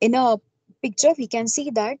 So in a picture, we can see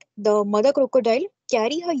that the mother crocodile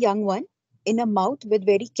carry her young one in a mouth with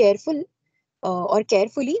very careful or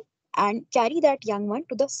carefully and carry that young one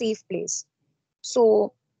to the safe place.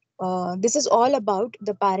 So this is all about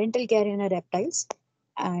the parental care in reptiles.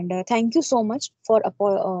 And thank you so much for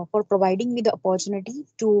providing me the opportunity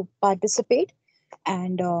to participate.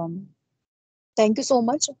 And thank you so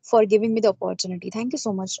much for giving me the opportunity. Thank you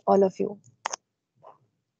so much, all of you.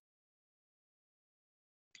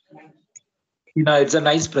 It's a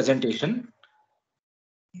nice presentation.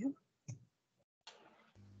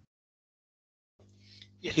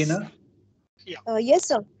 Yes. Hina? Yes,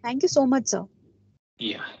 sir. Thank you so much, sir.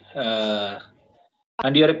 Yeah.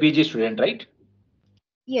 And you're a PG student, right?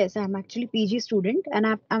 Yes, I'm actually PG student and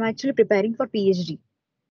I'm actually preparing for PhD.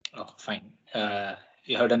 Oh, fine.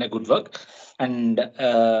 You have done a good work. And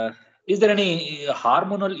is there any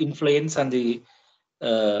hormonal influence on the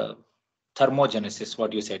thermogenesis,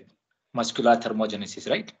 what you said? Muscular thermogenesis,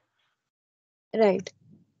 right? Right.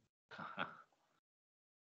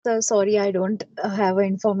 So sorry, I don't have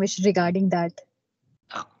information regarding that.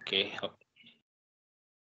 Okay.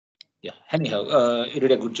 Yeah. Anyhow, you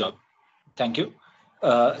did a good job. Thank you.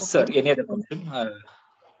 Sir, any other question?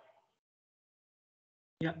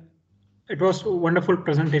 Yeah, it was a wonderful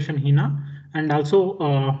presentation, Hina, and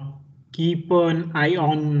also keep an eye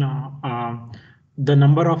on the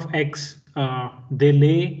number of eggs they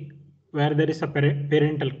lay where there is a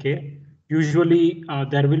parental care. Usually,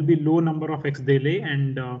 there will be low number of eggs they lay,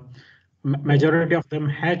 and majority of them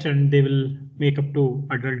hatch, and they will make up to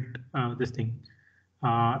adult this thing.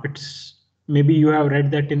 It's maybe you have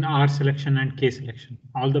read that in R selection and K selection.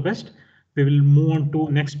 All the best. We will move on to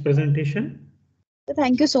next presentation. So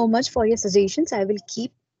thank you so much for your suggestions. I will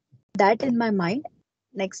keep that in my mind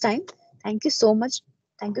next time. Thank you so much.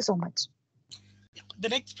 Thank you so much. The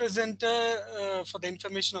next presenter for the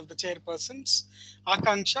information of the chairpersons,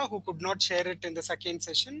 Akanksha, who could not share it in the second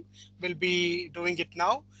session, will be doing it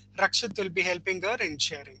now. Rakshit will be helping her in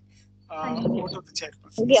sharing. Go to the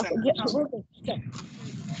chairpersons.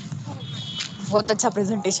 बहुत अच्छा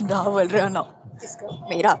presentation रहा बोल रहे हो ना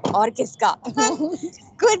मेरा और किसका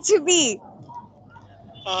कुछ भी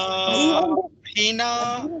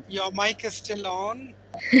Hina, your mic is still on.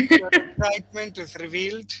 Your excitement is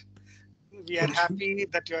revealed. We are happy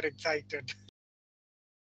that you are excited.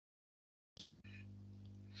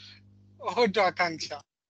 Oh, to Akanksha.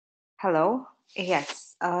 Hello.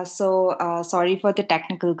 Yes. Sorry for the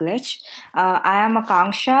technical glitch. I am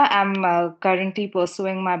Akanksha. I'm currently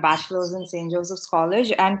pursuing my bachelor's in St. Joseph's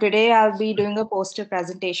College, and today I'll be doing a poster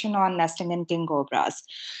presentation on nesting in king cobras.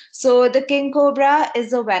 So the king cobra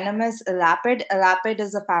is a venomous elapid. Elapid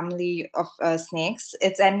is a family of snakes.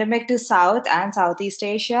 It's endemic to South and Southeast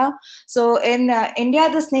Asia. So in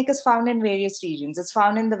India, the snake is found in various regions. It's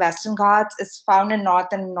found in the Western Ghats. It's found in North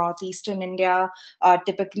and Northeastern India,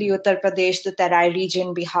 typically Uttar Pradesh, the Terai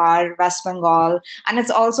region, Bihar, West Bengal, and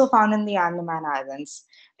it's also found in the Andaman Islands.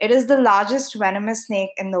 It is the largest venomous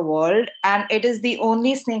snake in the world, and it is the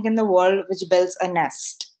only snake in the world which builds a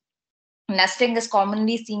nest. Nesting is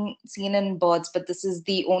commonly seen in birds, but this is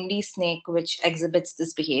the only snake which exhibits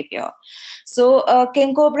this behavior. So,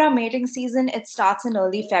 king cobra mating season, it starts in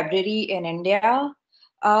early February in India.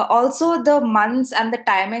 Also, the months and the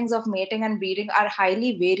timings of mating and breeding are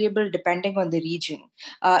highly variable depending on the region.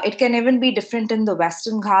 It can even be different in the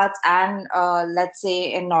Western Ghats and, let's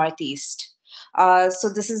say, in Northeast. So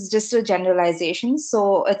this is just a generalization.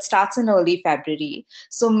 So it starts in early February.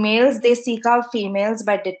 So males, they seek out females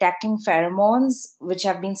by detecting pheromones which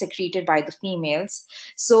have been secreted by the females.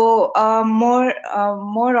 So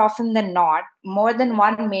more often than not, more than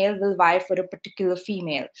one male will vie for a particular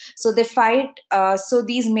female. So they fight. So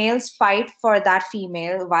these males fight for that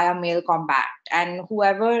female via male combat, and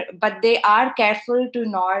whoever. But they are careful to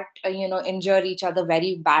not, injure each other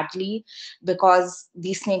very badly, because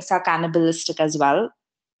these snakes are cannibalistic as well.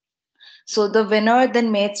 So the winner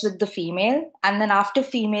then mates with the female, and then after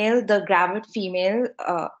female, the gravid female,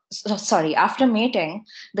 after mating,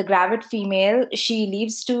 the gravid female, she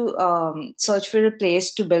leaves to search for a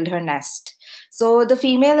place to build her nest. So the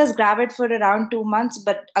female is gravid for around 2 months,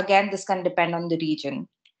 but again, this can depend on the region.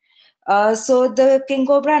 So the king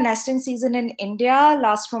cobra nesting season in India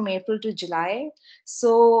lasts from April to July.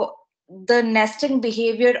 So the nesting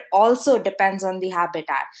behavior also depends on the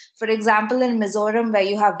habitat. For example, in Mizoram, where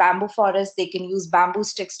you have bamboo forests, they can use bamboo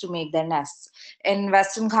sticks to make their nests. In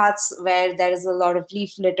Western Ghats, where there is a lot of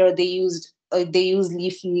leaf litter, they use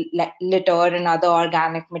litter and other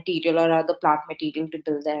organic material or other plant material to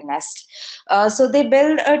build their nest. So they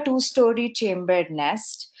build a two-story chambered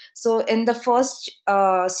nest. So in the first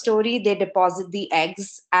story, they deposit the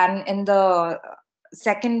eggs, and in the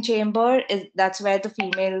second chamber that's where the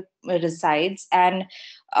female resides, and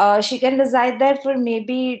she can reside there for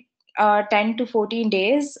maybe 10 to 14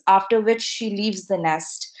 days, after which she leaves the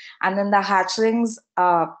nest, and then the hatchlings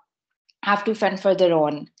have to fend for their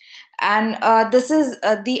own. And this is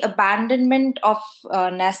the abandonment of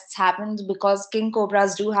nests happens because king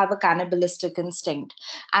cobras do have a cannibalistic instinct.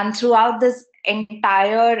 And throughout this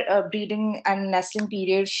entire breeding and nesting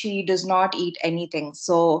period, she does not eat anything.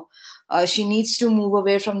 So she needs to move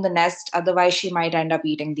away from the nest, otherwise, she might end up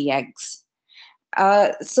eating the eggs.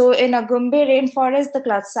 So in Agumbe rainforest, the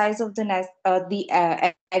clutch size of the nest,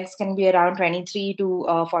 the eggs can be around 23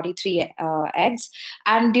 to 43 eggs.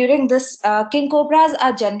 And during this, king cobras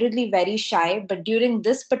are generally very shy, but during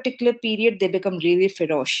this particular period, they become really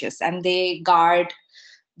ferocious and they guard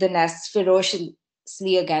the nests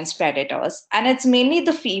ferociously against predators. And it's mainly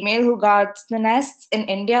the female who guards the nests. In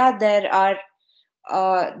India, there are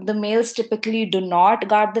the males typically do not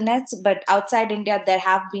guard the nests, but outside India, there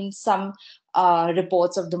have been some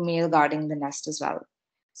reports of the male guarding the nest as well.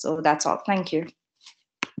 So that's all. Thank you.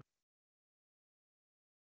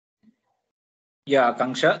 Yeah,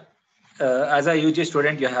 Kanksha, as a UG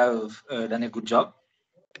student, you have done a good job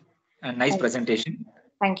and nice presentation.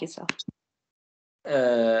 Thank you, sir.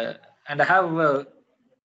 And I have a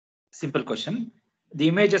simple question. The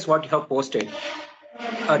images what you have posted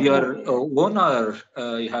are your own, or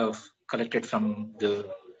you have collected from the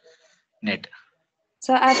net?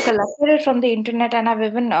 So I've collected it from the internet, and I've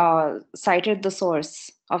even cited the source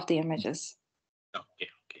of the images. Okay.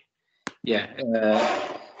 Yeah.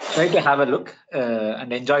 Try to have a look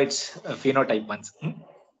and enjoy its phenotype once.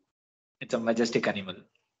 It's a majestic animal.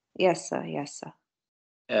 Yes, sir. Yes, sir.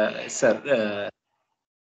 Sir,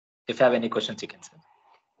 if you have any questions, you can say.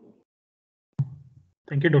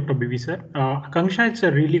 Thank you, Dr. BV sir. Akanksha, it's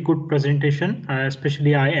a really good presentation.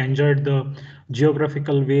 Especially I enjoyed the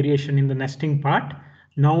geographical variation in the nesting part.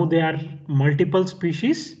 Now there are multiple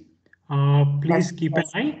species. Please keep an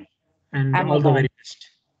eye, and I'm all the aware. very best.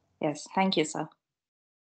 Yes, thank you, sir.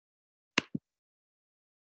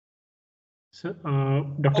 So,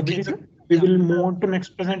 Dr. BV sir, we will move on to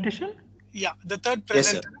next presentation. Yeah, the third Yes,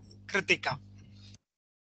 sir. presenter, Kritika.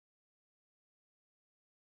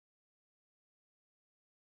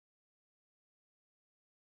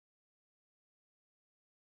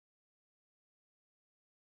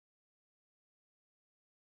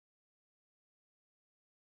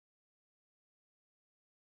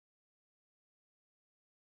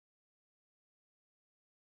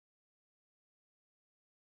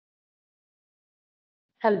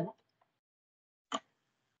 Hello.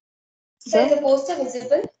 Sir, is the poster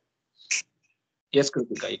visible? Yes,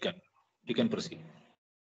 Kritika, you can proceed.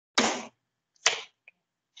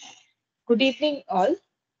 Good evening, all.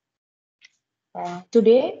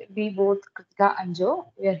 Today, we both, Kritika and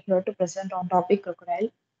Joe, we are here to present on topic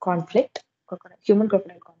human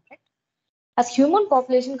crocodile conflict. As human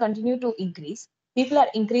population continue to increase, people are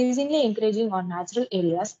increasingly encouraging on natural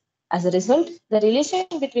areas. As a result, the relation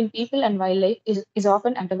between people and wildlife is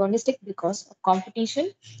often antagonistic because of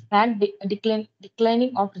competition and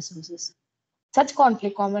declining of resources. Such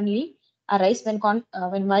conflict commonly arise when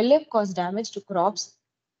wildlife cause damage to crops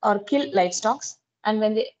or kill livestock, and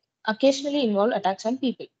when they occasionally involve attacks on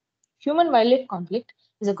people. Human-wildlife conflict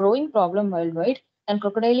is a growing problem worldwide, and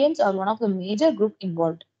crocodilians are one of the major group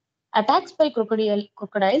involved. Attacks by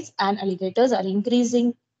crocodiles and alligators are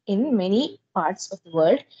increasing in many parts of the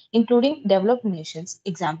world, including developed nations.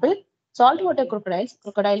 Example: saltwater crocodiles,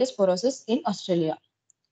 Crocodylus porosus in Australia.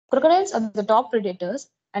 Crocodiles are the top predators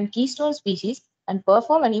and keystone species and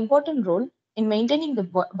perform an important role in maintaining the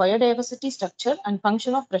biodiversity structure and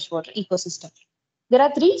function of freshwater ecosystem. There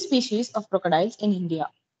are three species of crocodiles in India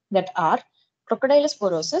that are Crocodylus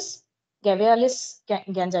porosus, Gavialis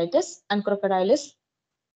gangitis, and Crocodylus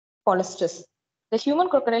polystrus. The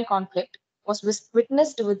human-crocodile conflict was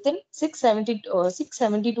witnessed within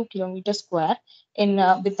 672 kilometers square in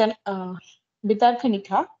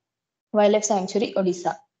Bitharkanika Wildlife Sanctuary,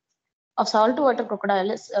 Odisha of saltwater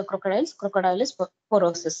crocodilus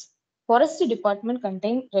porosus. Forestry Department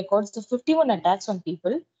contained records of 51 attacks on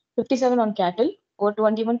people, 57 on cattle over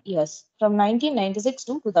 21 years from 1996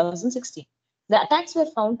 to 2016. The attacks were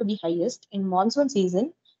found to be highest in monsoon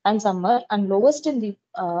season and summer and lowest in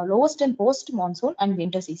post-monsoon and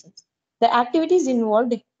winter seasons. The activities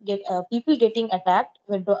involved people getting attacked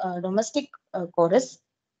were domestic chorus,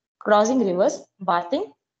 crossing rivers,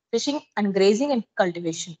 bathing, fishing, and grazing and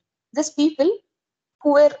cultivation. These people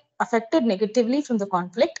who were affected negatively from the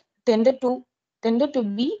conflict tended to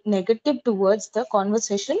be negative towards the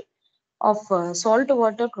conservation of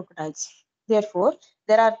saltwater crocodiles. Therefore,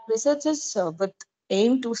 there are researchers with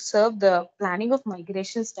aim to serve the planning of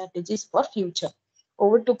migration strategies for future.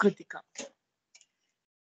 Over to Kritika.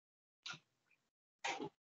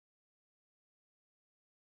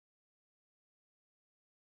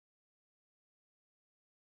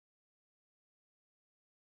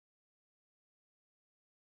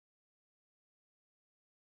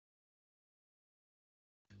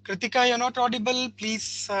 Kritika, you're not audible.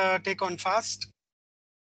 Please take on fast.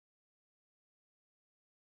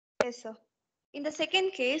 Yes, sir. In the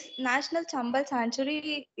second case, National Chambal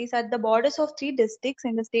Sanctuary is at the borders of three districts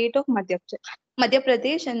in the state of Madhya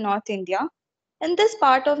Pradesh and North India. In this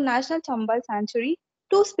part of National Chambal Sanctuary,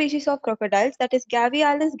 two species of crocodiles, that is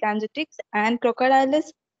Gavialis gangetrix and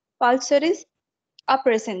Crocodylus pulsaris, are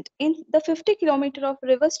present. In the 50-kilometer of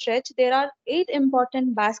river stretch, there are 8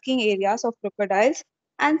 important basking areas of crocodiles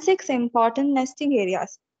and 6 important nesting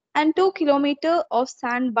areas, and 2 kilometers of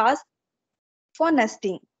sandbars for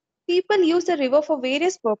nesting. People use the river for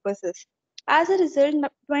various purposes. As a result,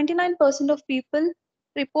 29% of people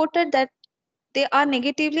reported that they are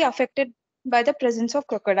negatively affected by the presence of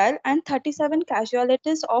crocodile, and 37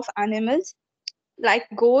 casualties of animals like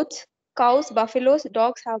goats, cows, buffaloes,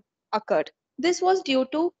 dogs have occurred. This was due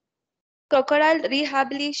to crocodile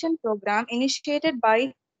rehabilitation program initiated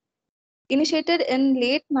in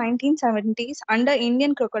late 1970s under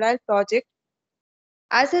Indian Crocodile Project.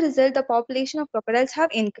 As a result, the population of crocodiles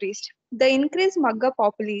have increased. The increased mugger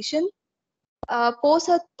population pose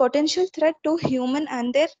a potential threat to human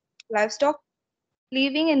and their livestock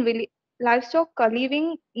living in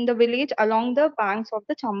living in the village along the banks of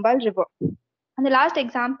the Chambal River. And the last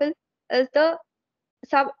example is the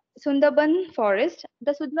Sundarban forest.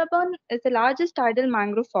 The Sundarban is the largest tidal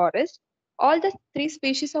mangrove forest. All the three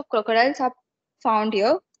species of crocodiles are found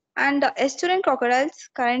here, and the estuarine crocodiles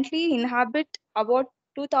currently inhabit about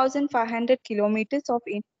 2,500 kilometers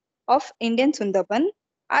of Indian Sundarban.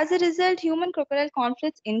 As a result, human crocodile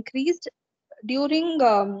conflicts increased during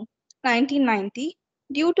 1990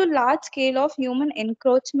 due to large scale of human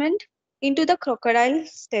encroachment into the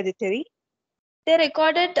crocodile's territory. They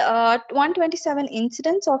recorded 127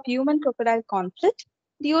 incidents of human crocodile conflict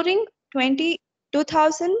during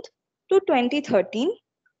 2000 to 2013.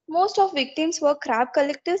 Most of victims were crab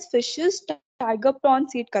collectors, fishers, tiger prawn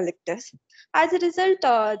seed collectors. As a result,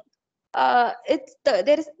 there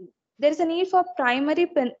is a need for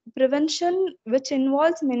primary prevention, which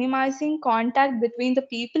involves minimizing contact between the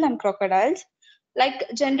people and crocodiles, like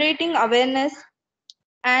generating awareness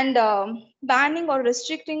and banning or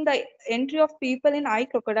restricting the entry of people in high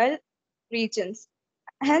crocodile regions.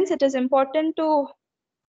 Hence, it is important to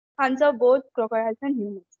conserve both crocodiles and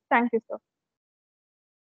humans. Thank you, sir.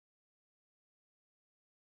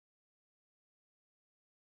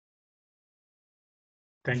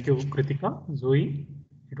 Thank you, Kritika. Zoe,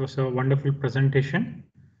 it was a wonderful presentation.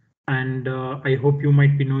 And I hope you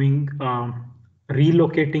might be knowing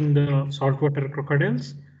relocating the saltwater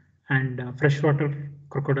crocodiles and freshwater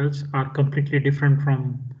crocodiles are completely different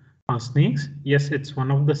from snakes. Yes, it's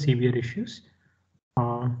one of the severe issues.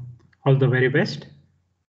 All the very best.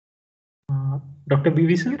 Dr.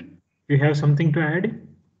 BV sir, you have something to add?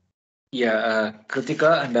 Yeah,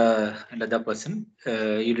 Kritika and another person,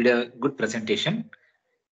 you did a good presentation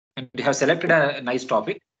and you have selected a nice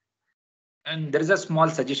topic. And there is a small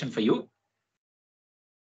suggestion for you,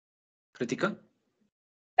 Kritika.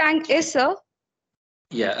 Thank you, sir.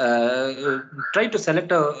 Yeah, try to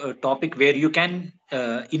select a topic where you can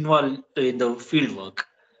involve in the field work.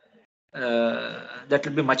 That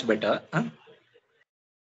will be much better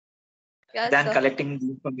Yes, than sir. collecting the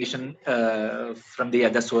information from the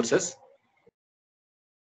other sources.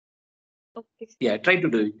 Okay. Yeah, try to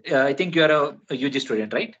do it. I think you are a UG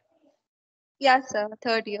student, right? Yes, sir.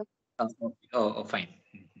 Third year. Fine.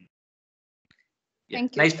 Yeah,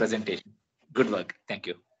 Thank you. nice presentation. Good work. Thank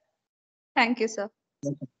you. Thank you, sir.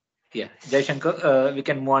 Yeah, Jai Shankar, we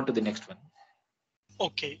can move on to the next one.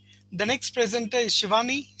 Okay. The next presenter is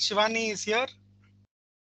Shivani. Shivani is here.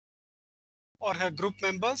 Or her group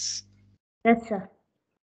members? Yes, sir.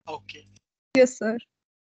 Okay. Yes, sir.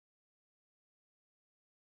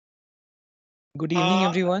 Good evening,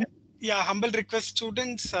 everyone. Yeah, humble request,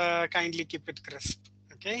 students, kindly keep it crisp.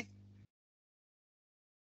 Okay.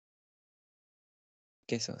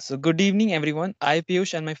 Okay, sir. So good evening, everyone. I,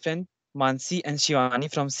 Piyush, and my friend Mansi and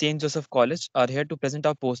Shivani from St. Joseph College are here to present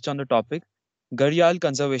our poster on the topic Gharial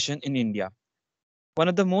conservation in India. One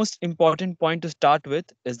of the most important points to start with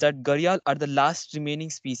is that gharial are the last remaining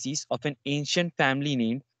species of an ancient family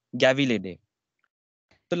named Gavilidae.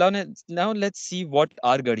 So now let's see what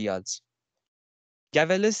are gharials.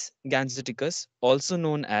 Gavilis gangeticus, also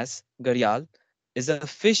known as gharial, is a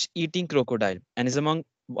fish-eating crocodile and is among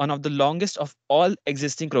one of the longest of all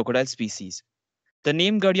existing crocodile species. The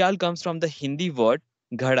name gharial comes from the Hindi word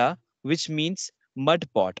ghada, which means mud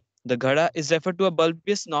pot. The ghada is referred to a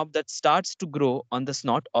bulbous knob that starts to grow on the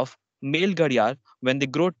snout of male gharial when they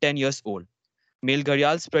grow 10 years old. Male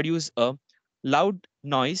gharials produce a loud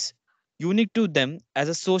noise unique to them as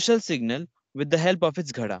a social signal with the help of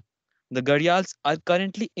its ghada. The gharials are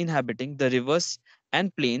currently inhabiting the rivers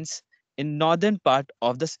and plains in northern part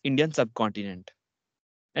of the Indian subcontinent.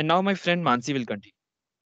 And now my friend Mansi will continue.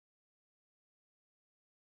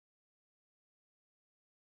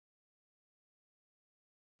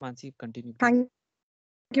 Mansi, continue, please. Thank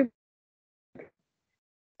you.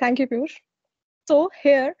 Thank you, Piyush. So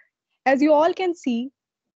here, as you all can see,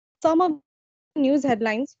 some of the news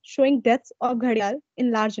headlines showing deaths of gharial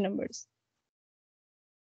in large numbers.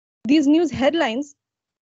 These news headlines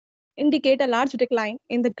indicate a large decline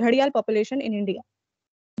in the gharial population in India.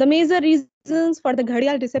 The major reasons for the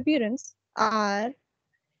gharial disappearance are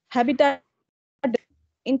habitat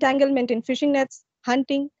entanglement in fishing nets,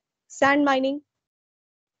 hunting, sand mining,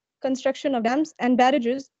 construction of dams and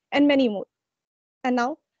barrages, and many more. And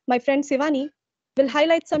now, my friend Sivani will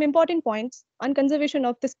highlight some important points on conservation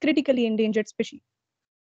of this critically endangered species.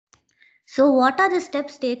 So, what are the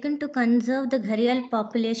steps taken to conserve the gharial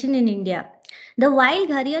population in India? The wild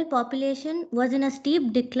gharial population was in a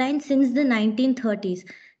steep decline since the 1930s.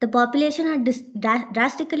 The population had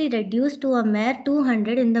drastically reduced to a mere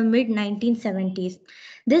 200 in the mid 1970s.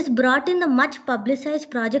 This brought in the much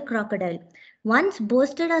publicized Project Crocodile. Once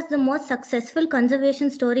boasted as the most successful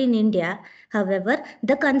conservation story in India, however,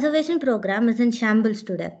 the conservation program is in shambles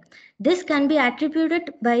today. This can be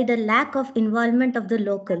attributed by the lack of involvement of the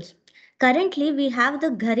locals. Currently, we have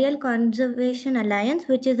the Gharial Conservation Alliance,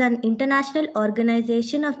 which is an international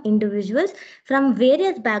organization of individuals from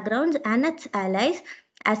various backgrounds and its allies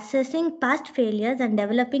assessing past failures and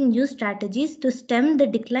developing new strategies to stem the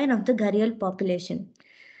decline of the gharial population.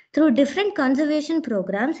 Through different conservation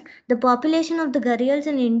programs, the population of the gharials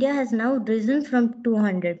in India has now risen from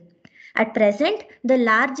 200. At present, the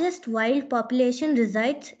largest wild population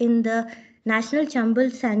resides in the National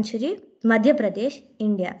Chambal Sanctuary, Madhya Pradesh,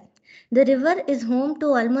 India. The river is home to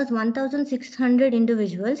almost 1,600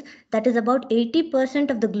 individuals, that is about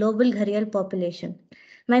 80% of the global gharial population.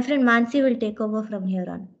 My friend Mansi will take over from here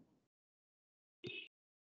on.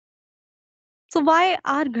 So why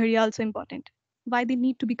are gharials so important? Why they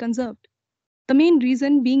need to be conserved? The main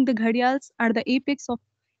reason being the gharials are the apex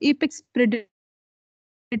predators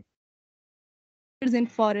in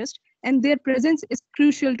forest and are the most and their presence is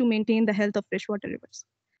crucial to maintain the health of freshwater rivers.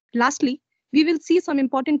 Lastly, we will see some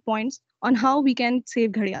important points on how we can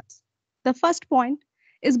save gharials. The first point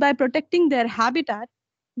is by protecting their habitat,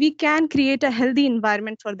 we can create a healthy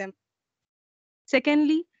environment for them.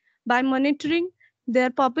 Secondly, by monitoring their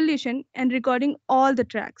population and recording all the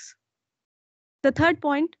tracks. The third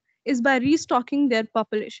point is by restocking their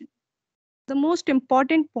population. The most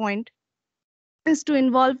important point is to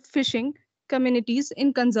involve fishing communities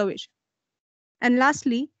in conservation. And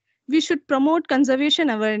lastly, we should promote conservation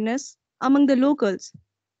awareness among the locals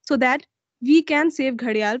so that we can save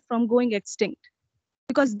gharial from going extinct.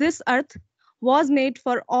 Because this earth was made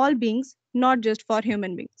for all beings, not just for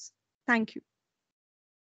human beings. Thank you.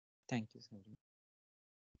 Thank you so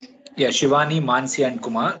much. Yeah, Shivani, Mansi, and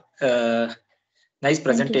Kumar. Nice Thank you.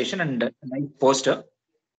 presentation and nice poster.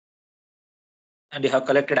 And you have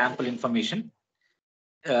collected ample information.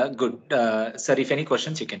 Good. Sir, if any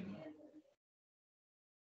questions, you can.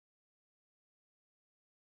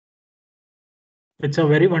 It's a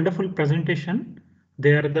very wonderful presentation.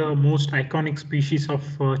 They are the most iconic species of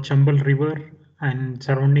Chambal River and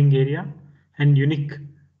surrounding area, and unique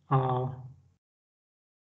uh,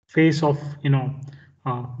 face of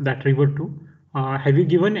that river too. Have you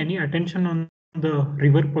given any attention on the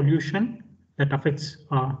river pollution that affects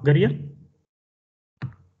Gharial?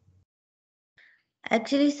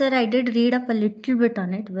 Actually, sir, I did read up a little bit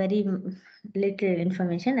on it, very little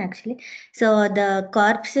information actually. So the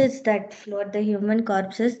corpses that float, the human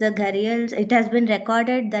corpses, the gharials, it has been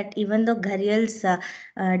recorded that even though gharials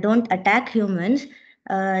don't attack humans,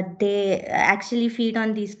 they actually feed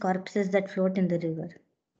on these corpses that float in the river.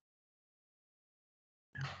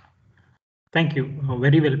 Thank you.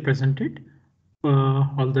 Very well presented.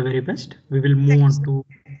 All the very best. We will move on to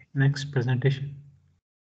next presentation.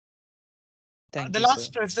 Thank The you,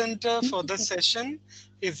 last sir. presenter for this session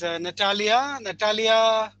is Natalia.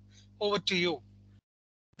 Natalia, over to you.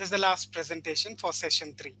 This is the last presentation for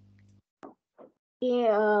session 3. Okay,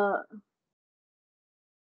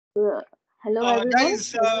 hello everyone.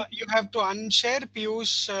 Guys, you have to unshare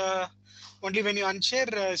Piyush. Only when you unshare,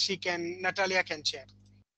 Natalia can share.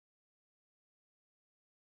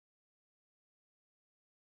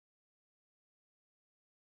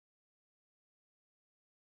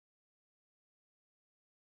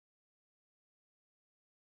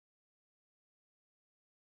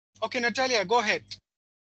 Okay, Natalia, go ahead.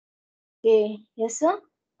 Okay, yes, sir.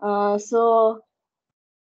 A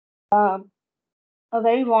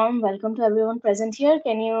very warm welcome to everyone present here.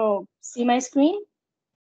 Can you see my screen?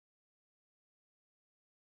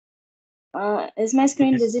 Is my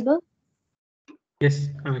screen Yes. visible? Yes,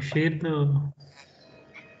 share the.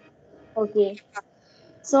 Okay.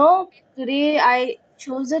 So today I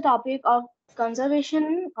chose the topic of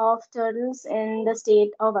conservation of turtles in the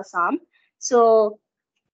state of Assam. So,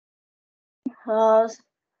 uh,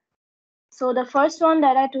 so the first one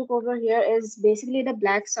that I took over here is basically the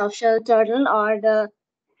black soft-shell turtle, or the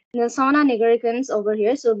Nasona nigricans over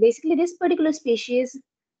here. So basically, this particular species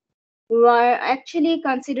were actually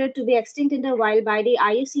considered to be extinct in the wild by the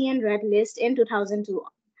IUCN Red List in 2002,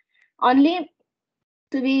 only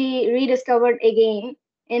to be rediscovered again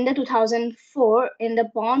in the 2004 in the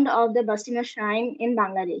pond of the Bastima Shrine in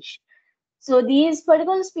Bangladesh. So these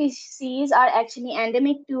particular species are actually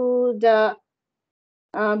endemic to the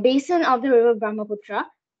basin of the river Brahmaputra.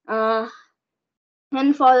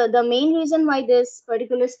 And for the main reason why this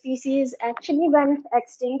particular species actually went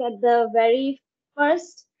extinct at the very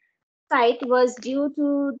first site was due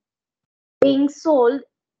to being sold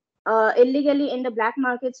illegally in the black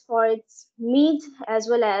markets for its meat, as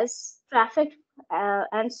well as trafficked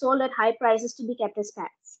and sold at high prices to be kept as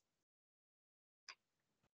pets.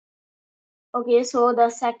 Okay, so the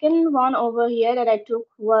second one over here that I took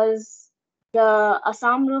was the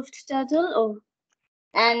Assam roofed turtle. Oh,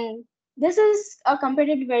 and this is a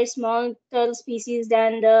comparatively very small turtle species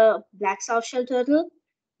than the black softshell turtle.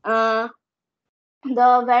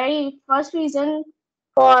 The very first reason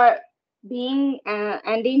for being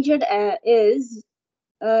endangered is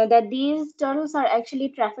that these turtles are actually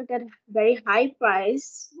trafficked at very high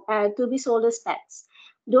price to be sold as pets,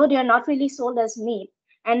 though they are not really sold as meat.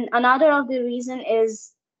 And another of the reason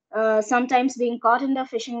is sometimes being caught in the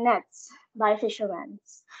fishing nets by fishermen.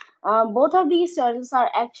 Both of these turtles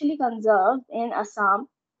are actually conserved in Assam,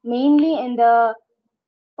 mainly in the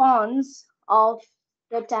ponds of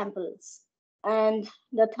the temples. And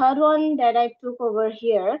the third one that I took over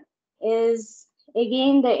here is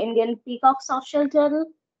again the Indian peacock softshell turtle,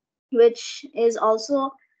 which is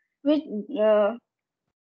also which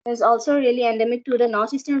is also really endemic to the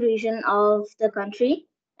northeastern region of the country.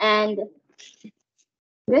 And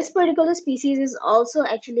This particular species is also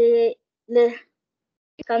actually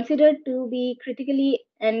considered to be critically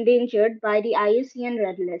endangered by the IUCN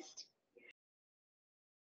Red List.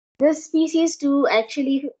 This species too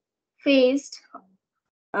actually faced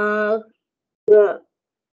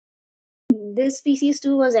this species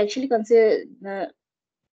too was actually considered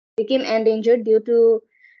became endangered due to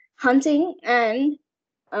hunting and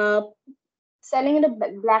selling in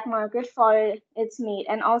the black market for its meat.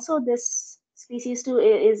 And also this species too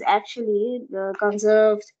is actually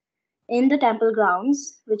conserved in the temple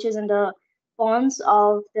grounds, which is in the ponds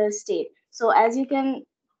of the state. So as you can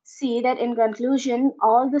see that in conclusion,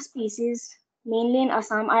 all the species mainly in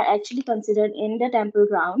Assam are actually considered in the temple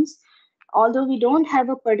grounds. Although we don't have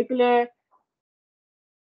a particular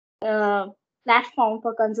platform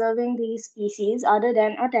for conserving these species other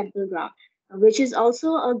than a temple ground, which is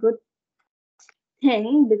also a good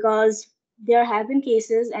thing because there have been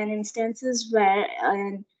cases and instances where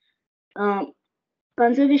an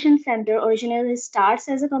conservation center originally starts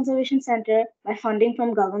as a conservation center by funding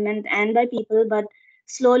from government and by people, but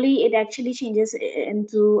slowly it actually changes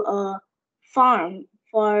into a farm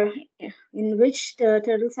for in which the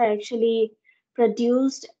turtles are actually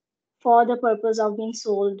produced for the purpose of being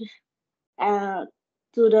sold uh,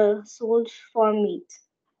 sold for meat.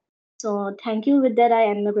 So thank you. With that, I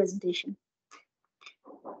end my presentation.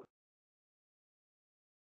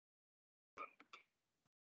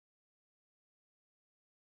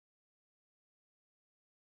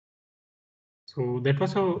 So that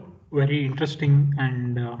was a very interesting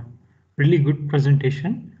and really good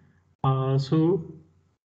presentation. So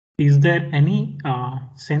is there any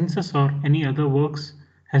census or any other works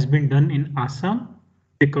has been done in Assam?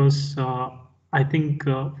 Because I think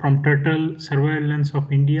from turtle surveillance of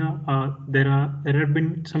India, there have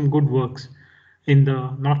been some good works in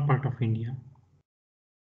the north part of India.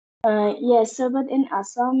 Yes, so but in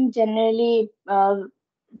Assam, generally,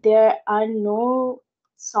 there are no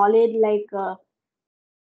solid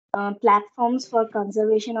platforms for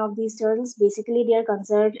conservation of these turtles. Basically, they are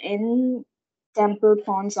conserved in temple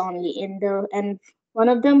ponds only. And one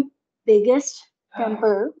of the biggest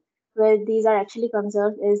temple where these are actually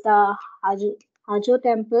conserved is the Hajo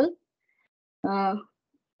temple.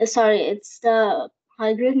 Sorry, it's the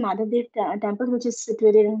Hargreave Madhadev temple, which is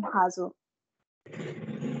situated in Hazo.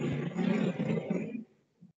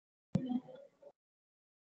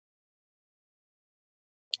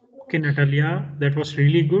 Okay, Natalia, that was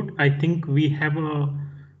really good. I think we have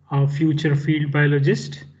a future field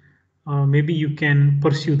biologist. Maybe you can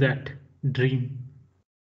pursue that dream.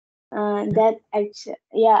 That actually,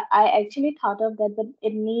 yeah, I actually thought of that, but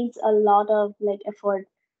it needs a lot of effort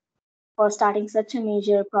for starting such a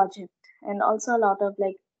major project, and also a lot of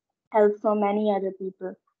help from many other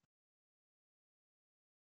people.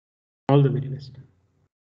 All the very best.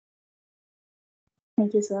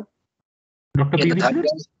 Thank you, sir. Dr. Yeah, PV,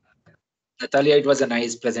 sir? Natalia, it was a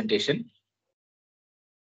nice presentation.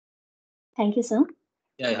 Thank you, sir.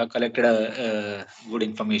 Yeah, you have collected a good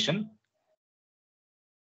information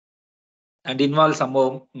and involved some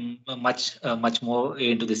more, much more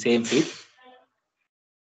into the same field.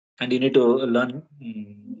 And you need to learn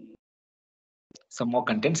some more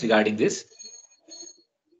contents regarding this.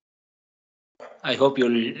 I hope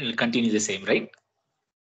you'll continue the same, right?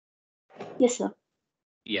 Yes, sir.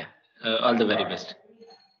 Yeah, all the very best.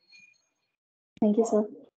 Thank you, sir.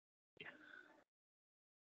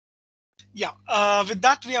 Yeah, with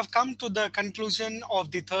that, we have come to the conclusion of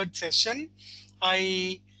the third session.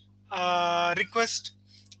 I request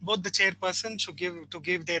both the chairperson to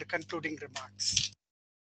give their concluding remarks.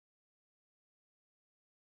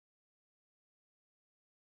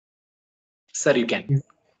 Sir, you can.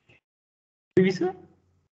 PV, sir?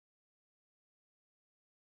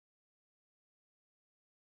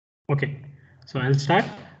 Okay, so I'll start.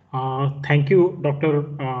 Thank you, Dr.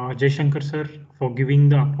 Jaishankar sir, for giving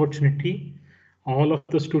the opportunity. All of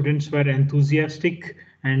the students were enthusiastic,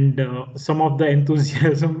 and some of the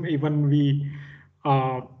enthusiasm even we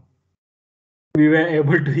were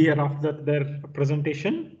able to hear after their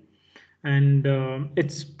presentation. And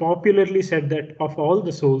it's popularly said that of all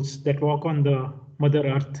the souls that walk on the Mother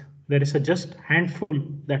Earth, there is a just handful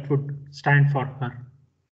that would stand for her.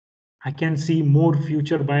 I can see more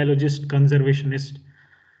future biologists, conservationists,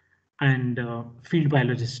 and field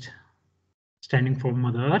biologists standing for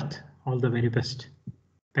Mother Earth. All the very best.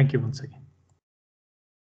 Thank you once again.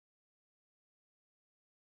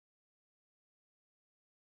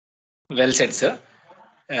 Well said, sir.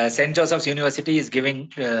 St. Joseph's University is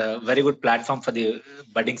giving a very good platform for the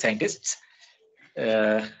budding scientists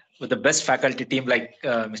with the best faculty team like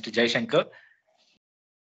Mr. Jaishankar.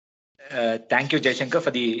 Thank you, Jaishankar,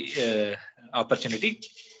 for the opportunity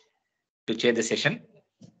to chair the session,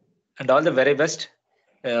 and all the very best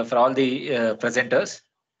for all the presenters.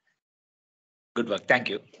 Good work. Thank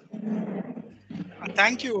you.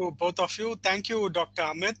 Thank you, both of you. Thank you, Dr.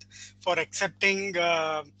 Amit, for accepting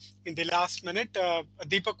in the last minute.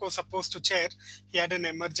 Deepak was supposed to chair. He had an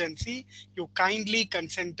emergency. You kindly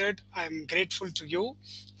consented. I'm grateful to you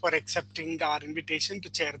for accepting our invitation to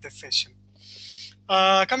chair this session.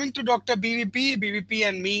 Coming to Dr. BVP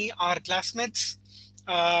and me are classmates,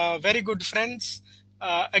 very good friends.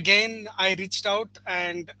 Again, I reached out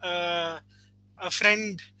and a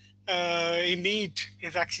friend in need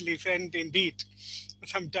is actually friend indeed.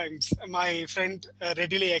 Sometimes my friend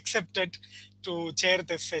readily accepted to chair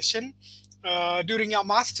this session. During our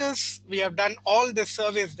masters, we have done all the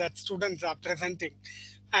surveys that students are presenting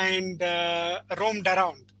and roamed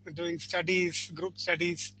around doing studies, group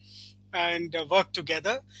studies, and work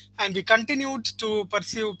together. And we continued to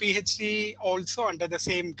pursue PhD also under the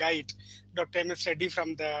same guide, Dr. M.S. Reddy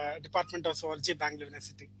from the Department of Zoology, Bangalore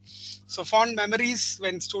University. So fond memories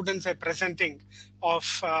when students are presenting of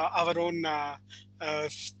our own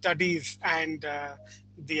studies and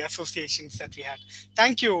the associations that we had.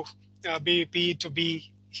 Thank you, BP, to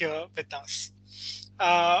be here with us.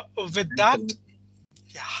 With that,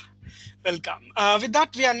 yeah, welcome. With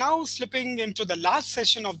that, we are now slipping into the last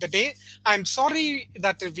session of the day. I'm sorry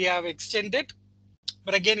that we have extended,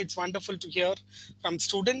 but again, it's wonderful to hear from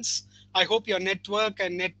students. I hope your network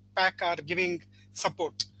and NetPack are giving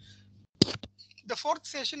support. The fourth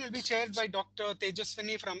session will be chaired by Dr.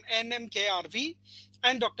 Tejaswini from NMKRV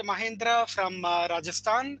and Dr. Mahendra from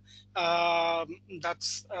Rajasthan.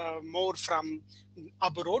 That's more from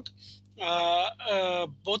Abu Road.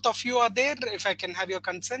 Both of you are there. If I can have your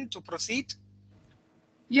consent to proceed.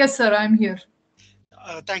 Yes, sir, I'm here.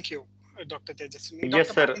 Thank you, Dr. Tejaswini. Yes,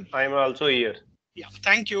 Dr. sir, Mahendra. I am also here. Yeah,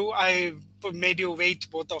 thank you. I made you wait,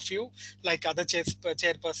 both of you, like other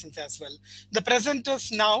chairpersons as well. The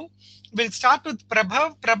presenters now will start with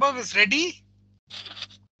Prabhav. Prabhav is ready.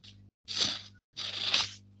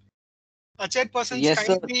 Chairpersons, Yes,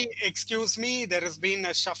 sir. kindly excuse me. There has been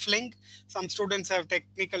a shuffling. Some students have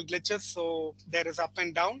technical glitches, so there is up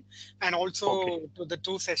and down, and also to the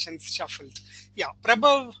two sessions shuffled. Yeah,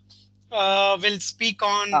 Prabhav will speak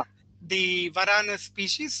on the Varana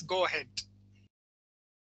species. Go ahead.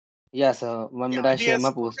 Yes, sir. 1 minute, I share Dear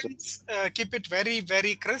my poster. students, keep it very,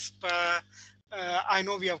 very crisp. I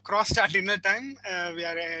know we have crossed our dinner time. We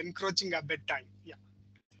are encroaching our bedtime. Yeah.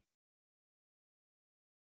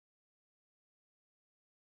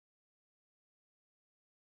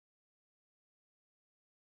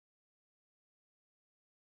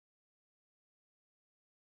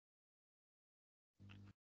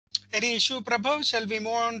 Any issue, Prabhav? Shall we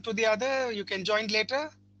move on to the other? You can join later.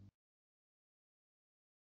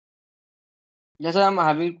 Yes, sir, I'm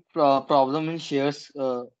having problem in shares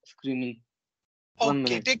screening. 1 Okay,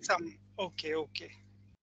 minute. take some. Okay, okay.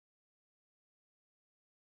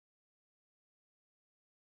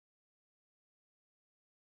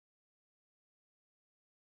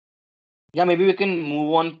 Yeah, maybe we can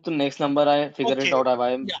move on to next number. I figure it Okay. out.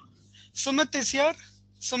 I am. Yeah. Sumit is here.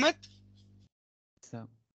 Sumit? So,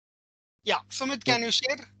 Yeah. Sumit, yeah. can you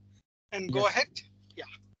share? And go Yes. ahead. Yeah.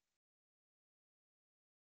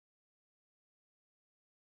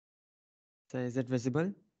 So is it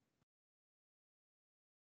visible?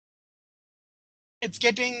 It's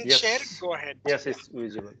getting shared. Yes, Go ahead. yes, Yeah. it's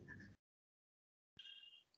visible.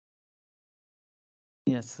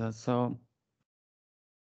 Yes, sir. So,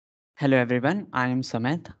 hello everyone. I am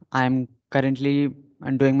Sumit. I am currently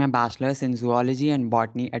doing my bachelor's in zoology and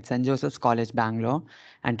botany at St. Joseph's College, Bangalore.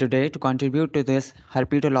 And today, to contribute to this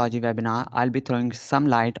herpetology webinar, I'll be throwing some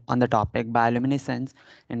light on the topic bioluminescence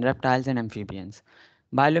in reptiles and amphibians.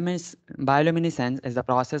 Bioluminescence is the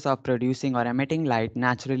process of producing or emitting light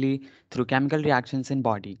naturally through chemical reactions in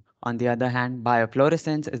body. On the other hand,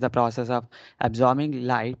 biofluorescence is the process of absorbing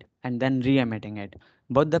light and then re-emitting it.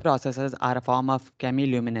 Both the processes are a form of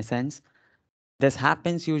chemiluminescence. This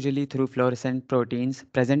happens usually through fluorescent proteins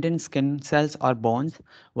present in skin cells or bones,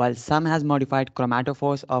 while some has modified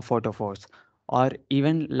chromatophores or photophores, or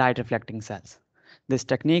even light reflecting cells. These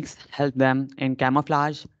techniques help them in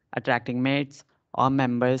camouflage, attracting mates or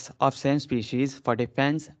members of same species for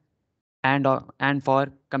defense and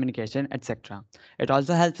for communication, etc. It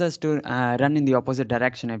also helps us to run in the opposite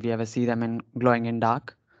direction if we ever see them in glowing in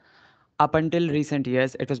dark. Up until recent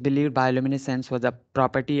years, it was believed bioluminescence was a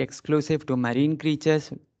property exclusive to marine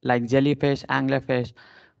creatures like jellyfish, anglerfish,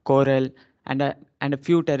 coral, and a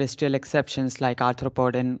few terrestrial exceptions like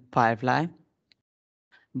arthropod and firefly.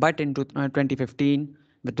 But in 2015,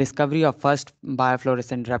 With discovery of first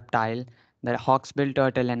biofluorescent reptile, the hawksbill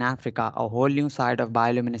turtle in Africa, a whole new side of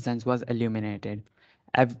bioluminescence was illuminated.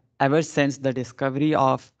 Ever since the discovery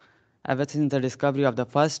of the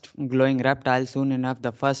first glowing reptile, soon enough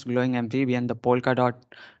the first glowing amphibian, the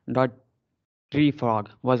dot tree frog,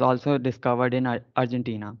 was also discovered in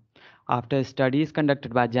Argentina. After studies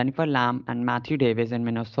conducted by Jennifer Lamb and Matthew Davis in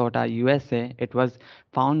Minnesota, USA, it was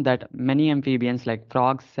found that many amphibians like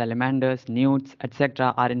frogs, salamanders, newts,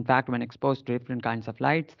 etc. are in fact, when exposed to different kinds of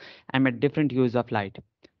lights, emit different hues of light.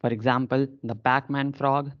 For example, the Pac-Man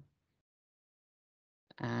frog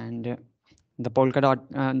and the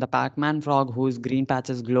Pac-Man frog, whose green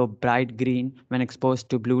patches glow bright green when exposed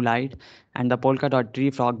to blue light, and the polka dot tree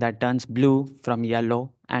frog that turns blue from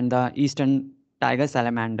yellow, and the eastern tiger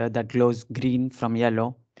salamander that glows green from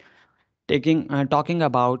yellow. Talking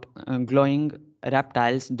about glowing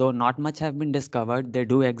reptiles, though not much have been discovered, they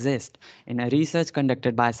do exist. In a research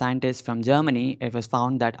conducted by scientists from Germany, it was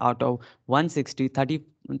found that out of 160,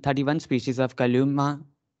 31 species of Caluma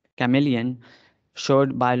chameleon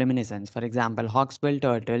showed bioluminescence. For example, hawksbill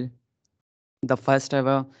turtle, the first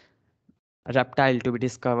ever reptile to be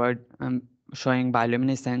discovered showing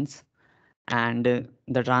bioluminescence, and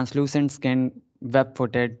the translucent skin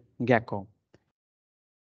web-footed gecko.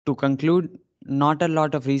 To conclude, not a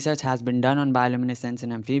lot of research has been done on bioluminescence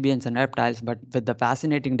in amphibians and reptiles, but with the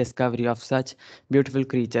fascinating discovery of such beautiful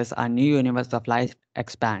creatures, our new universe of life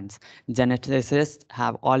expands. Geneticists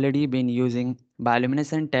have already been using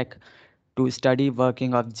bioluminescent tech to study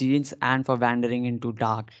working of genes and for wandering into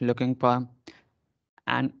dark, looking for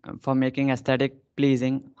making aesthetic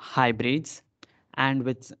pleasing hybrids. And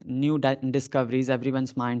with new discoveries,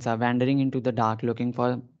 everyone's minds are wandering into the dark, looking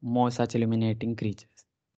for more such illuminating creatures.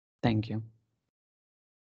 Thank you.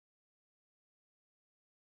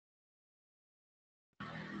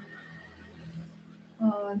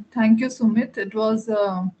 Thank you, Sumit. It was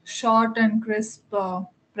a short and crisp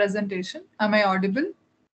presentation. Am I audible?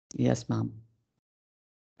 Yes, ma'am.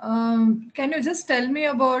 Can you just tell me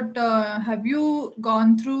about, have you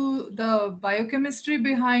gone through the biochemistry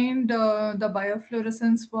behind the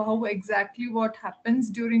biofluorescence? How exactly what happens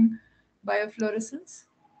during biofluorescence?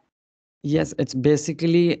 Yes, it's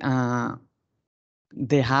basically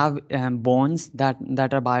they have bones that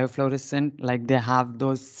are biofluorescent, like they have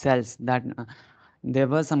those cells that there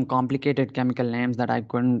were some complicated chemical names that I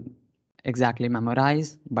couldn't exactly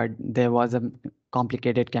memorize, but there was a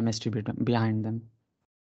complicated chemistry behind them.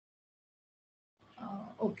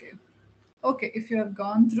 Okay. Okay, if you have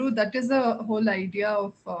gone through, that is the whole idea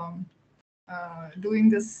of doing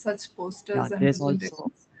this such Yeah, posters and there's also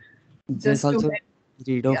presentations. there's Just to also get,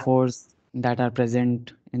 yeah, iridophores that are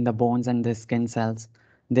present in the bones and the skin cells.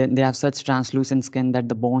 They have such translucent skin that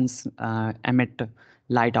the bones emit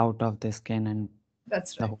light out of the skin and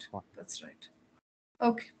that's the whole right. body. That's right.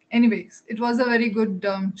 Okay. Anyways, it was a very good,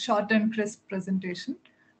 short and crisp presentation.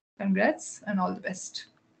 Congrats and all the best.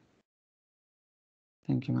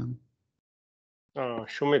 Thank you, ma'am.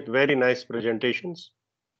 Shumit, very nice presentations.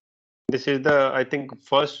 This is the, I think,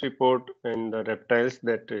 first report in the reptiles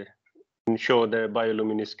that show the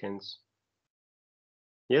bioluminescence.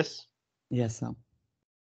 Yes? Yes, sir.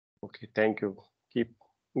 Okay, thank you. Keep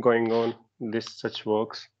going on this such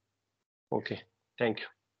works. Okay, thank you.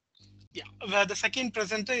 Yeah, well, the second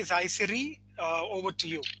presenter is Aisiri. Over to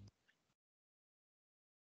you.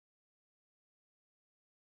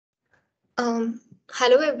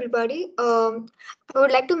 Hello, everybody. I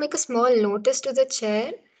would like to make a small notice to the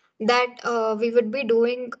chair that we would be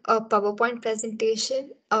doing a PowerPoint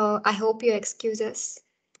presentation. I hope you excuse us.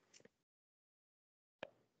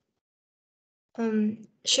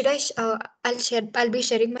 Should I? I'll be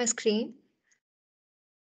sharing my screen.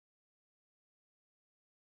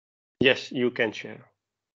 Yes, you can share.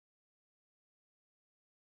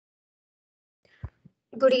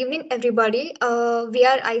 Good evening, everybody. We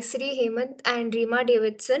are Aisri Hemant and Rima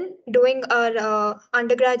Davidson doing our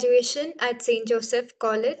undergraduation at St. Joseph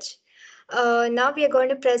College. Now we are going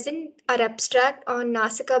to present our abstract on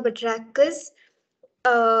Nasica batrachus,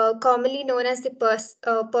 commonly known as the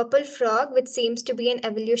purple frog, which seems to be an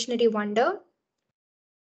evolutionary wonder.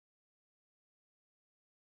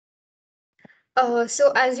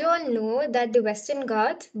 So as you all know that the Western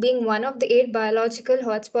Ghats, being one of the 8 biological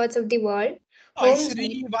hotspots of the world, homes...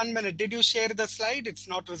 Aisiri, 1 minute. Did you share the slide? It's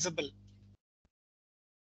not visible.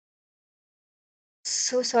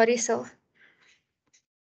 So sorry, sir.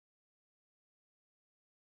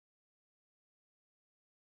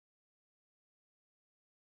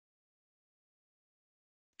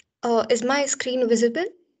 Is my screen visible?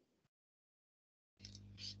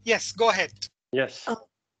 Yes, go ahead. Yes.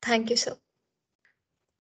 Thank you, sir.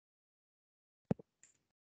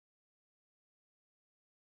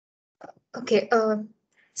 Okay,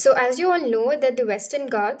 so as you all know that the Western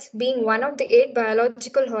Ghats, being one of the 8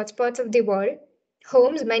 biological hotspots of the world,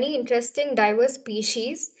 homes many interesting diverse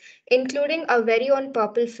species, including our very own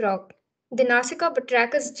purple frog. The Nasica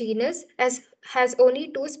batrachus genus has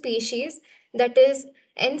only 2 species, that is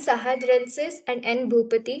N. sahadrensis and N.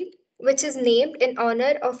 bhupati, which is named in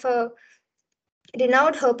honor of a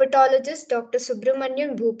renowned herpetologist Dr.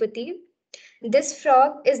 Subramanian Bhupati. This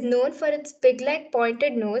frog is known for its pig-like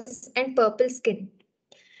pointed nose and purple skin.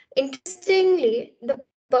 Interestingly, the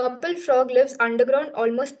purple frog lives underground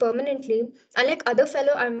almost permanently, unlike other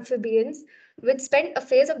fellow amphibians, which spend a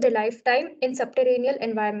phase of their lifetime in subterranean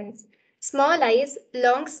environments. Small eyes,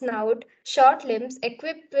 long snout, short limbs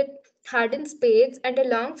equipped with hardened spades, and a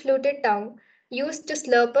long fluted tongue used to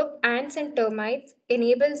slurp up ants and termites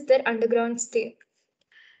enables their underground stay.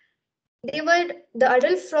 The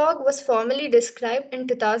adult frog was formally described in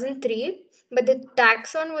 2003, but the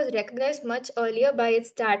taxon was recognized much earlier by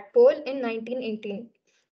its tadpole in 1918.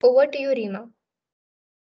 Over to you, Rima.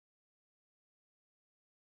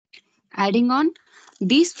 Adding on,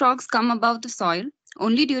 these frogs come above the soil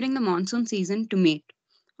only during the monsoon season to mate.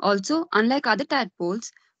 Also, unlike other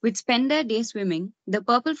tadpoles, which spend their day swimming, the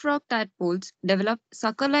purple frog tadpoles develop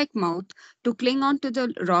sucker-like mouth to cling on to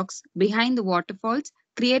the rocks behind the waterfalls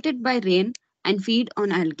created by rain and feed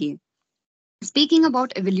on algae. Speaking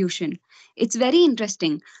about evolution, it's very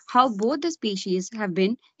interesting how both the species have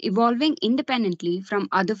been evolving independently from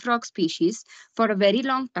other frog species for a very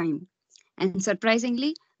long time. And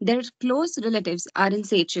surprisingly, their close relatives are in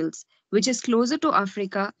Seychelles, which is closer to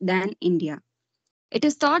Africa than India. It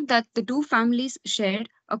is thought that the two families shared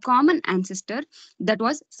a common ancestor that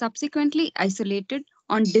was subsequently isolated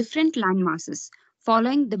on different land masses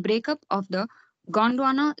following the breakup of the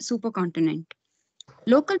Gondwana supercontinent.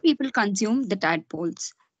 Local people consume the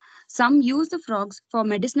tadpoles. Some use the frogs for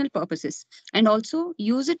medicinal purposes and also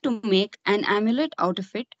use it to make an amulet out of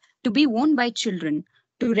it to be worn by children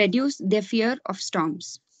to reduce their fear of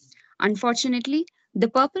storms. Unfortunately, the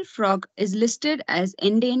purple frog is listed as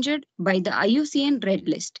endangered by the IUCN Red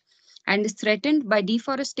List and is threatened by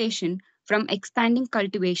deforestation from expanding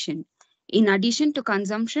cultivation, in addition to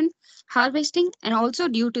consumption, harvesting, and also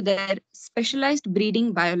due to their specialized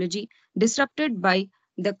breeding biology disrupted by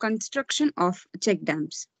the construction of check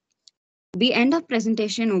dams. We end our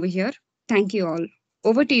presentation over here. Thank you all.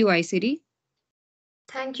 Over to you, Isiri.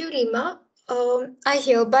 Thank you, Rima. I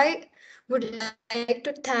hereby would like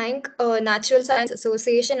to thank Natural Science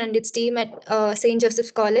Association and its team at St.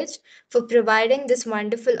 Joseph's College for providing this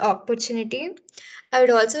wonderful opportunity. I would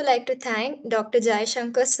also like to thank Dr.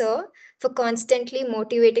 Shankar sir for constantly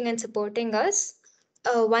motivating and supporting us.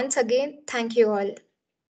 Once again, thank you all.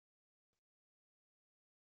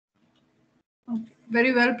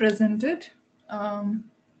 Very well presented.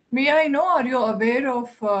 May I know, are you aware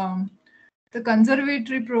of the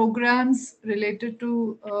conservatory programs related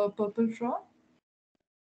to purple frog?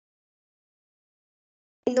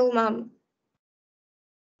 No, ma'am.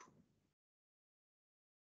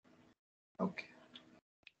 Okay.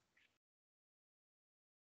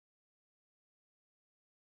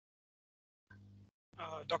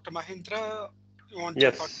 Dr. Mahindra, you want to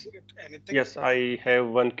Yes, contribute anything? yes, I have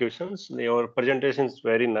one question. Your presentation is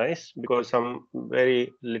very nice because some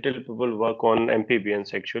very little people work on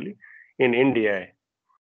amphibians actually in India.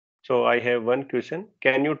 So I have one question.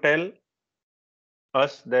 Can you tell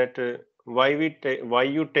us that why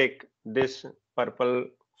you take this purple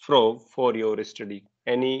frog for your study?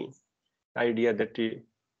 Any idea that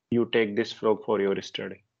you take this frog for your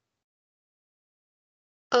study?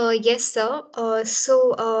 Yes, sir.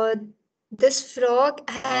 This frog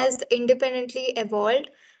has independently evolved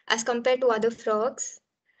as compared to other frogs,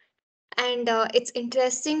 and it's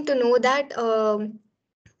interesting to know that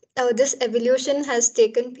this evolution has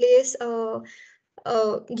taken place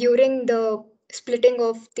during the splitting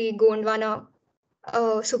of the Gondwana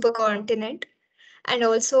supercontinent, and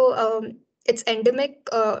also it's endemic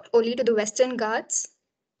only to the Western Ghats.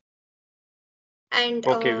 And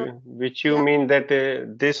Okay, which you yeah, mean that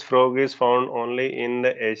this frog is found only in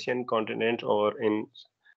the Asian continent or in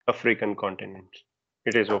African continent?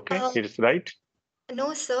 It is okay. uh, It is right.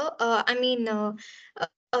 no, sir.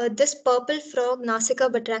 This purple frog, Nasica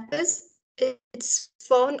batrachus, it's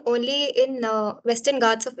found only in Western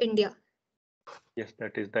Ghats of India. Yes,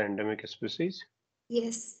 that is the endemic species.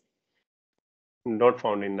 Yes. Not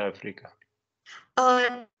found in Africa.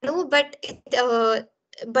 No,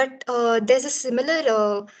 but there's a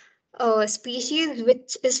similar species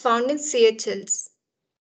which is found in Seychelles.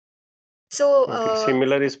 So, Okay,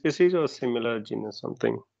 similar species or similar genus,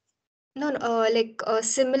 something. No, no,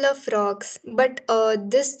 similar frogs, but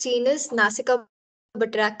this genus Nasica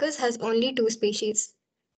batrachus has only two species.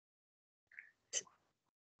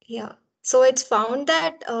 Yeah. So it's found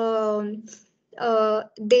that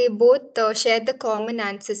they both share the common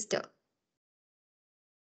ancestor.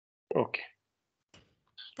 Okay.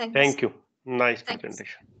 Thanks. Thank you. Nice Thanks.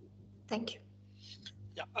 presentation. Thank you.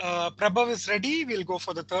 Yeah, Prabhav is ready. We'll go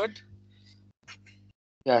for the third.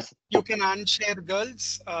 Yes. You can unshare,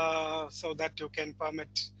 girls, so that you can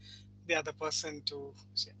permit the other person to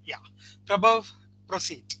share. Yeah. Prabhav,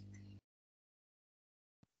 proceed.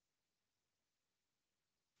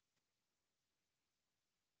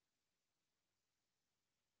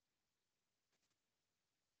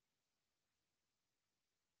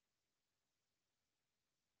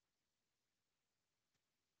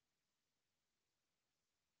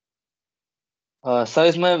 Sir,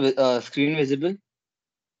 is my screen visible?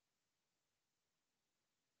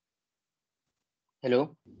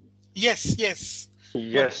 Hello? Yes, yes. But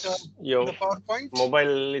Yes, your the PowerPoint?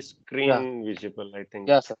 mobile Yeah. screen visible, I think.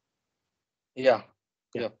 Yeah, sir. Yeah.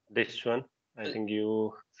 Yeah, Yeah. this one. I think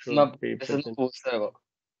you This is my should be this is my present. poster.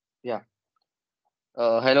 Yeah.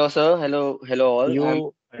 Hello, sir. Hello, all. I'm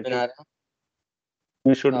You, I think Vinara.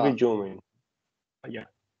 you should Uh, be zooming. Yeah,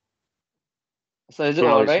 so is it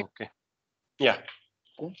now all it's right? okay. Yeah.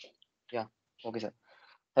 Okay. Yeah. Okay, sir.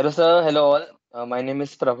 Hello, sir. Hello, all. My name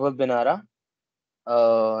is Prabhat Binara,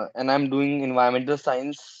 and I'm doing environmental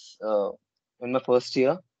science in my first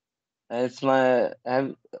year. And I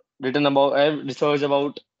have researched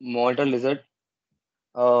about monitor lizard,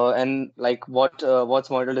 and like what's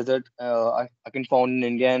monitor lizard I can found in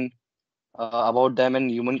India, and about them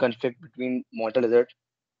and human conflict between monitor lizard.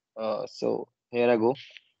 So here I go.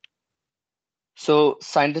 So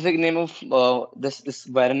scientific name of this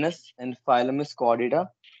Varanus and phylum is Chordata.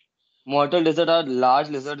 Monitor lizard are large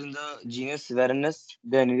lizards in the genus Varanus.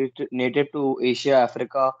 They are native to Asia,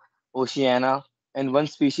 Africa, Oceania, and one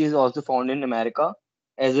species is also found in America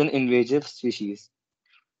as an invasive species.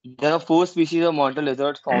 There are four species of monitor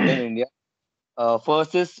lizards found in India.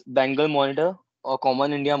 First is Bengal monitor or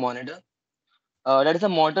common India monitor. That is a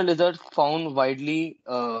monitor lizard found widely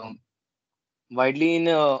in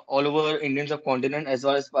all over Indian subcontinent as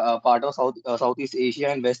well as part of Southeast Asia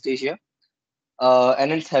and West Asia.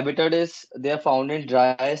 And its habitat is they are found in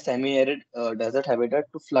dry, semi-arid desert habitat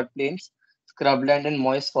to floodplains, scrubland, and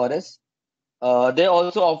moist forests. They are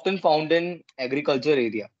also often found in agriculture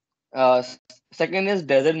area. Second is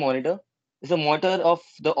desert monitor. It's a monitor of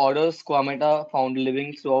the order Squamata found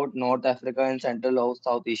living throughout North Africa and Central or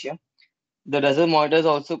South Asia. The desert monitor is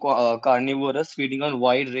also carnivorous, feeding on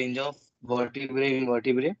wide range of vertebrate and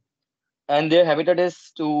invertebrate. And their habitat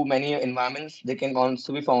is to many environments. They can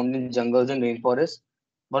also be found in jungles and rainforests,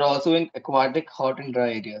 but also in aquatic, hot and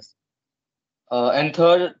dry areas. And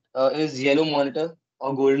third is yellow monitor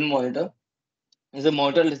or golden monitor. Is a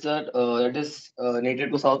monitor lizard that is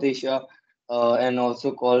native to South Asia and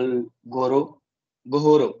also called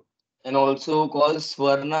Gohoro, and also called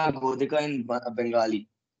Swarna Godika in Bengali.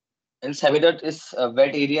 And its habitat is a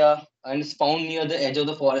wet area and is found near the edge of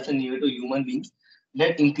the forest and near to human beings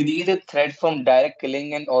that increase the threat from direct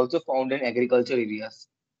killing and also found in agriculture areas.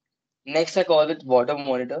 Next, I call it water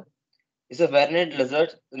monitor. It's a varanid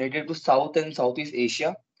lizard native to South and Southeast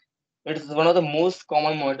Asia. It is one of the most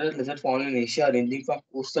common monitor lizards found in Asia, ranging from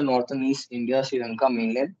coastal northern East India, Sri Lanka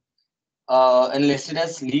mainland, and listed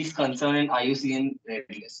as least concern in IUCN Red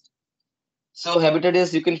List. So habitat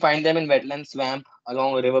is you can find them in wetlands, swamp,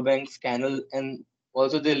 along riverbanks, canal, and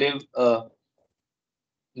also they live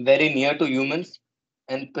very near to humans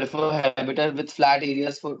and prefer habitat with flat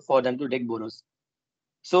areas for them to dig burrows.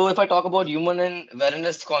 So if I talk about human and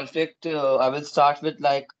wilderness conflict, I will start with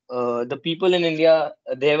like the people in India.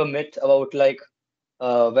 They have a myth about like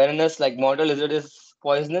wilderness, like mortal lizard is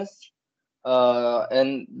poisonous,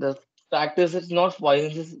 and the fact is it's not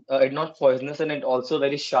poisonous. It's not poisonous, and it also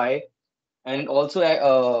very shy, and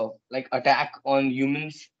also like attack on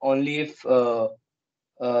humans only if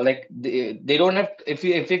like they don't have if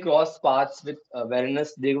we cross paths with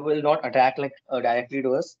awareness they will not attack like directly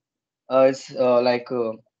to us. It's like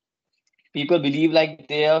people believe like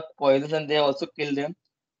they are poisonous and they also kill them,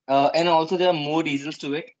 and also there are more reasons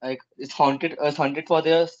to it, like it's hunted for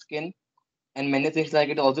their skin and many things, like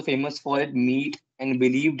it also famous for its meat and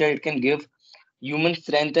believed that it can give human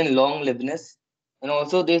strength and long liveness. And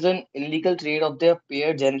also, there's an illegal trade of their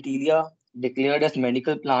paired genitalia declared as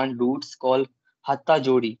medical plant roots called hatta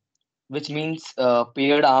jodi, which means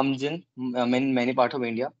paired arms in many parts of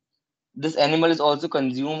India. This animal is also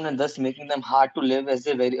consumed and thus making them hard to live as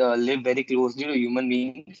they live very closely to human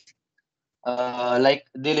beings. like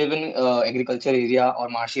they live in agriculture area or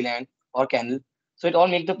marshy land or canal. So it all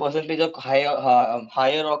make the percentage of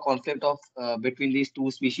higher or conflict of between these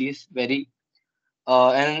two species very.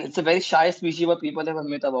 And it's a very shy species, but people have a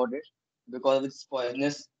myth about it because it's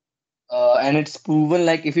poisonous. And it's proven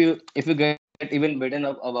like if you get even bitten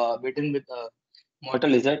with a mortal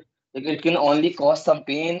lizard, like it can only cause some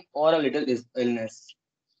pain or a little illness.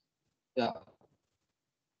 Yeah.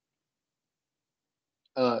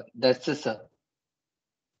 That's it, sir.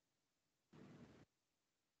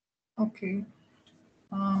 Okay.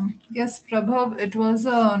 Yes, Prabhav, it was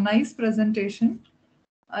a nice presentation.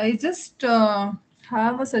 I just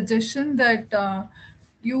have a suggestion that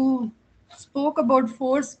you spoke about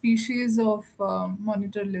 4 species of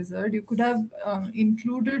monitor lizard. You could have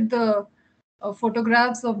included the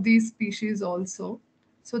photographs of these species also.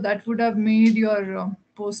 So that would have made your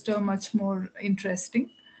poster much more interesting.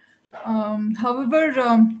 However,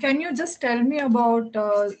 can you just tell me about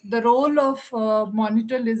the role of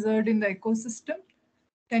monitor lizard in the ecosystem?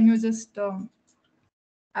 Can you just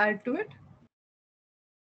add to it?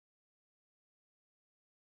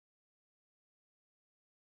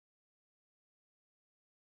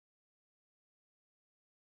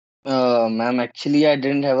 Ma'am, actually, I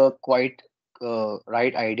didn't have a quite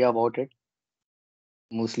right idea about it.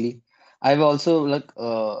 Mostly, I've also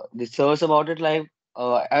researched about it.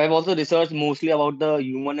 I've also researched mostly about the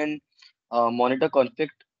human and monitor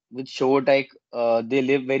conflict, which showed like they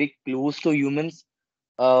live very close to humans,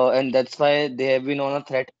 and that's why they have been on a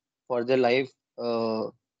threat for their life.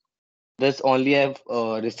 This only I've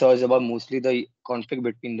researched about mostly the conflict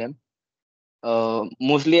between them.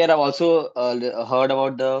 Mostly, and I've also heard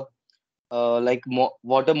about the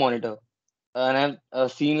water monitor, and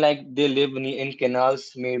I've seen like they live in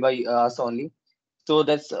canals made by us only. So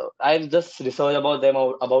that's I've just researched about them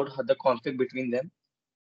about the conflict between them.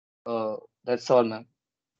 That's all, ma'am.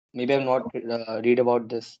 Maybe I've not read about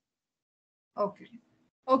this. Okay.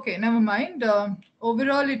 Okay, never mind.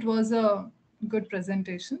 Overall, it was a good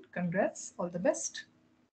presentation. Congrats. All the best.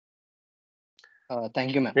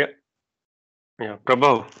 Thank you, ma'am. Yeah, yeah.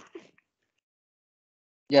 Prabhav,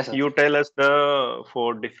 Yes, sir. you tell us the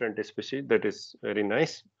 4 different species. That is very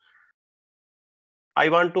nice. I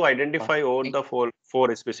want to identify all the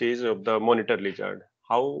four species of the monitor lizard.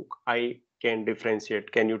 How I can differentiate?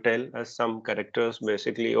 Can you tell us some characters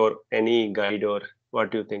basically, or any guide, or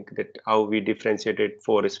what you think that how we differentiated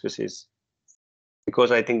 4 species?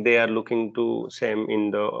 Because I think they are looking to same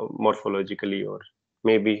in the morphologically, or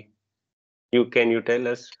maybe you tell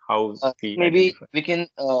us how we Maybe identify? we can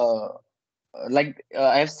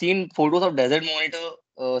I've seen photos of desert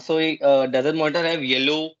monitor. Desert monitor have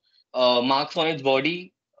yellow marks on its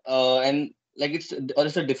body, and like it's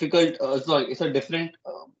a difficult. Sorry, it's a different,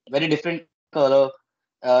 very different color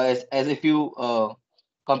as if you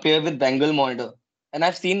compare with Bengal monitor. And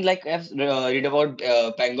I've seen like I've read about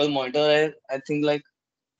Bengal monitor. I think like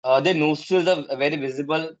their nostrils are very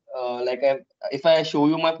visible. If I show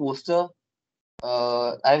you my poster,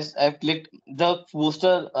 I've clicked the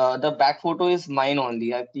poster. The back photo is mine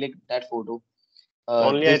only. I've clicked that photo.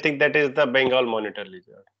 Only I This think that is the Bengal monitor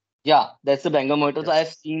lizard. Yeah, that's the Bengal monitor. So I've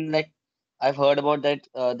Yes. seen like I've heard about that.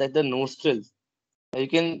 That the nostrils you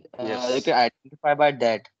Yes. can identify by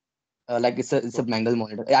that. Like it's a Okay. Bengal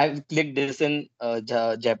monitor. I've clicked this in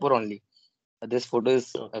Jaipur only. This photo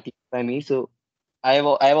is Okay. clicked by me. So I've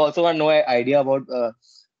also got no idea about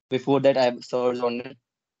before that I've searched on it.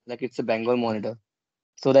 Like it's a Bengal monitor.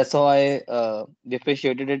 So that's how I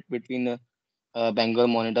differentiated it between Bengal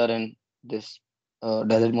monitor and this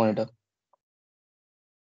desert monitor.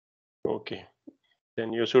 Okay.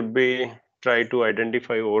 Then you should be try to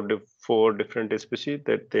identify all the 4 different species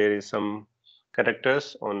that there is some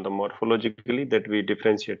characters on the morphologically that we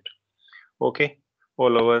differentiate. Okay.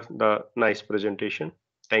 All over the nice presentation.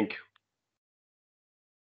 Thank you.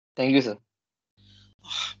 Thank you, sir.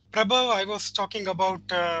 Prabhav, I was talking about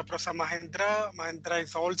Professor Mahendra. Mahendra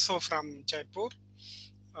is also from Jaipur.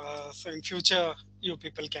 So in future, you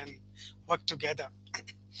people can work together.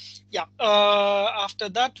 Yeah. After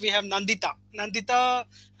that, we have Nandita. Nandita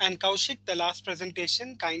and Kaushik, the last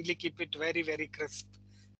presentation. Kindly keep it very, very crisp.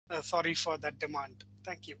 Sorry for that demand.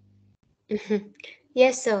 Thank you.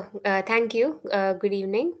 Yes, sir. Thank you. Good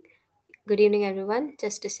evening. Good evening, everyone.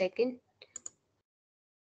 Just a second.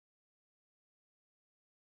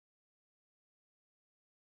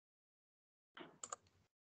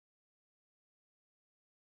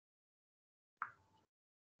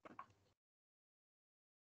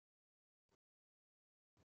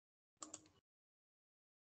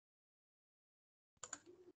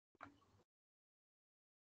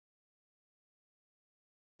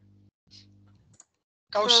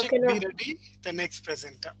 Kaushik, Can be I? ready. The next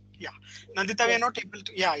presenter. Yeah. Nandita, we are Yes. not able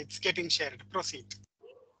to. Yeah, it's getting shared. Proceed.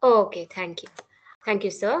 Oh, okay, thank you. Thank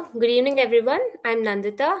you, sir. Good evening, everyone. I'm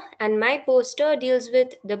Nandita, and my poster deals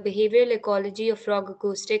with the behavioral ecology of frog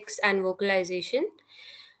acoustics and vocalization.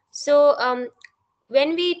 So,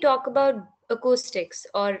 when we talk about acoustics,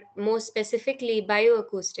 or more specifically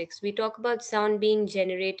bioacoustics, we talk about sound being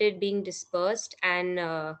generated, being dispersed, and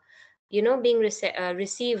being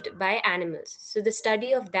received by animals. So, the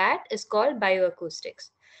study of that is called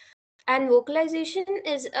bioacoustics. And vocalization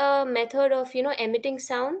is a method of emitting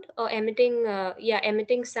sound or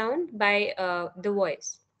emitting sound by the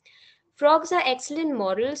voice. Frogs are excellent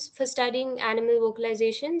models for studying animal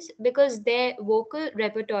vocalizations because their vocal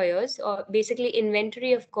repertoires, or basically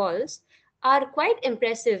inventory of calls, are quite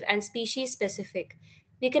impressive and species specific.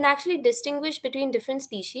 We can actually distinguish between different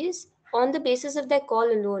species on the basis of their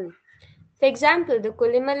call alone. For example, the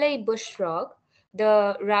Kulimalai bush frog,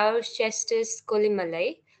 the Rauchestis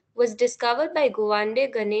kulimalai, was discovered by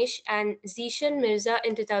Govande Ganesh and Zishan Mirza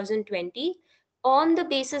in 2020 on the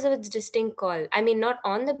basis of its distinct call. I mean, not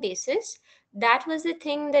on the basis. That was the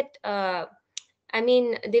thing that,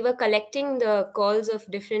 they were collecting the calls of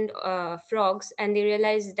different frogs, and they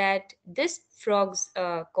realized that this frog's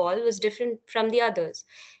call was different from the others.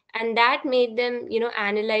 And that made them,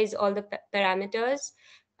 analyze all the parameters,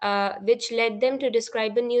 which led them to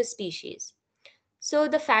describe a new species. So,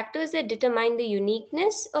 the factors that determine the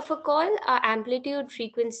uniqueness of a call are amplitude,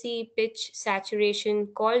 frequency, pitch, saturation,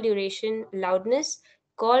 call duration, loudness,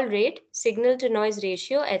 call rate, signal to noise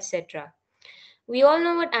ratio, etc. We all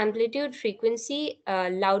know what amplitude, frequency,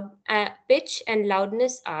 pitch, and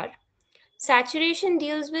loudness are. Saturation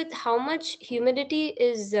deals with how much humidity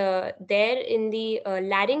is there in the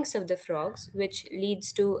larynx of the frogs, which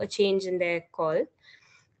leads to a change in their call.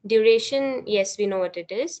 Duration, yes, we know what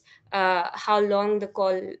it is, how long the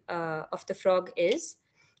call of the frog is.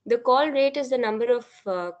 The call rate is the number of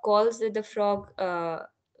calls that the frog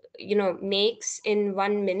makes in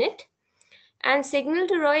 1 minute. And signal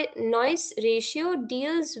to noise ratio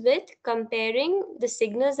deals with comparing the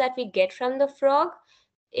signals that we get from the frog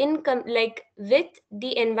with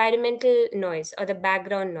the environmental noise or the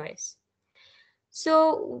background noise.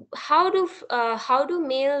 So how do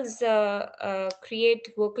males create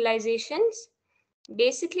vocalizations?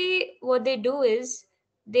 Basically, what they do is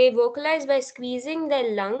they vocalize by squeezing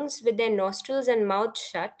their lungs with their nostrils and mouth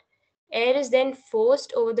shut. Air is then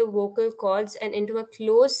forced over the vocal cords and into a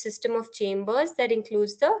closed system of chambers that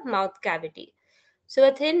includes the mouth cavity. So,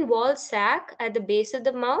 a thin wall sac at the base of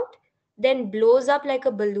the mouth then blows up like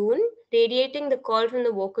a balloon, radiating the call from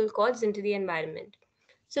the vocal cords into the environment.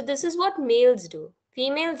 So, this is what males do.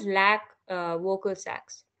 Females lack vocal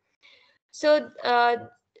sacs. So,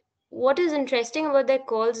 what is interesting about their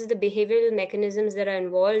calls is the behavioral mechanisms that are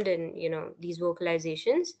involved in these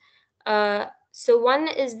vocalizations. So one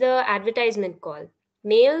is the advertisement call.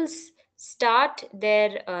 Males start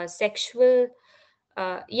their sexual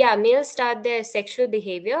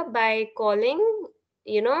behavior by calling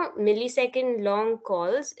millisecond long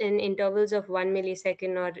calls in intervals of 1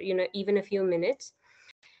 millisecond, or even a few minutes.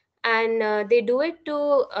 And they do it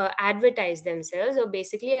to advertise themselves, or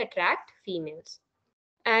basically attract females.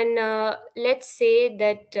 And let's say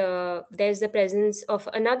that there's the presence of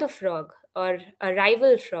another frog or a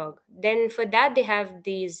rival frog. Then for that, they have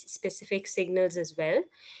these specific signals as well: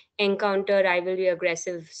 encounter, rivalry,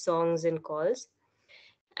 aggressive songs and calls.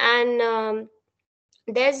 And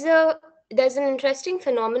there's an interesting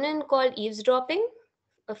phenomenon called eavesdropping.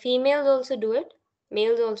 Females also do it,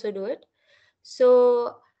 males also do it.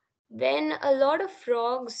 So when a lot of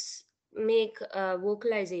frogs make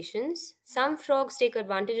vocalizations, some frogs take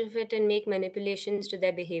advantage of it and make manipulations to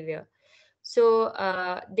their behavior. So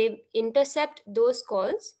they intercept those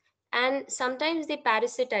calls, and sometimes they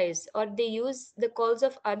parasitize, or they use the calls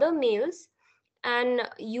of other males and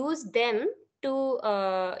use them to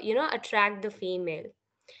attract the female.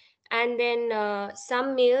 And then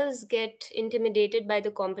some males get intimidated by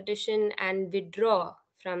the competition and withdraw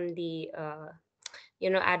from the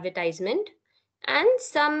advertisement, and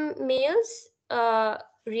some males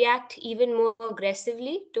react even more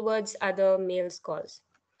aggressively towards other males calls.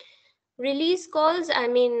 Release calls, I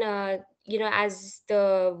mean, as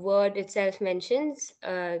the word itself mentions,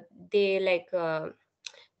 they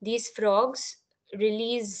these frogs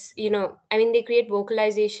release, they create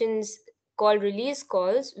vocalizations called release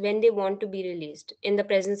calls when they want to be released in the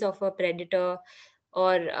presence of a predator,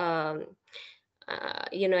 or an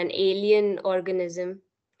alien organism.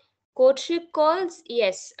 Courtship calls,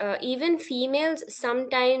 yes, even females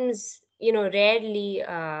sometimes, rarely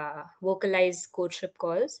vocalize courtship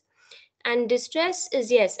calls. And distress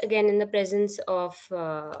is, yes, again in the presence of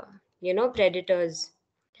predators.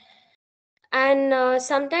 And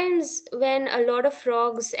sometimes when a lot of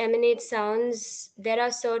frogs emanate sounds, there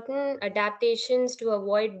are certain adaptations to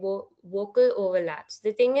avoid vocal overlaps.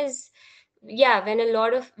 The thing is, yeah,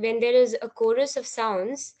 when there is a chorus of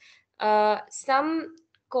sounds, some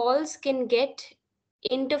calls can get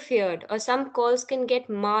interfered, or some calls can get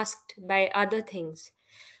masked by other things.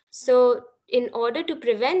 So in order to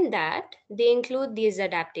prevent that, they include these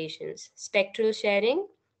adaptations. Spectral sharing,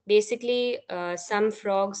 basically some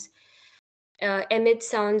frogs emit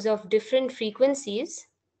sounds of different frequencies,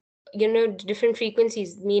 different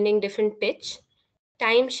frequencies meaning different pitch.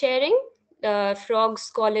 Time sharing, frogs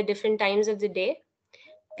call at different times of the day.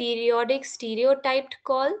 Periodic stereotyped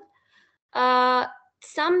call,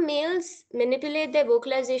 some males manipulate their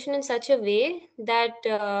vocalization in such a way that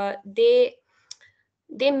they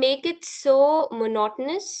make it so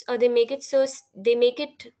monotonous, or they make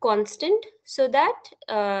it constant, so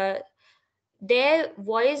that their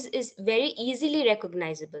voice is very easily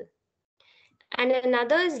recognizable. And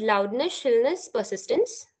another is loudness, shrillness,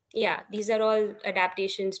 persistence. Yeah, these are all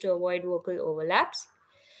adaptations to avoid vocal overlaps.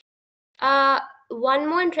 One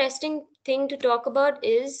more interesting thing to talk about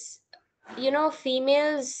is,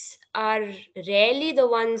 females are rarely the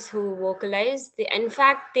ones who vocalize. In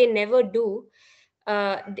fact, they never do.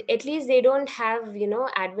 At least they don't have,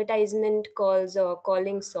 advertisement calls or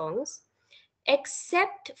calling songs,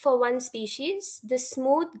 except for one species, the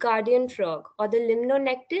smooth guardian frog, or the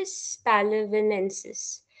Limnonectis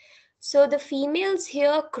palavinensis. So the females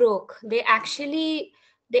here croak. They actually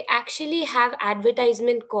have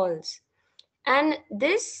advertisement calls, and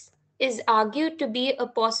this is argued to be a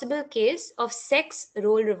possible case of sex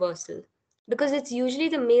role reversal, because it's usually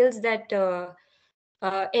the males that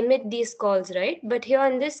emit these calls, right? But here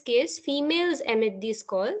in this case, females emit these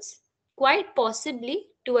calls, quite possibly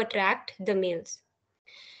to attract the males.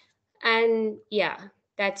 And yeah,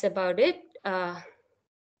 that's about it.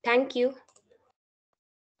 Thank you.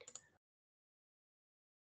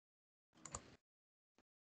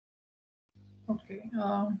 Okay.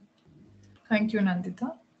 Thank you,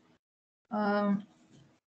 Nandita.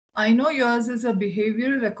 I know yours is a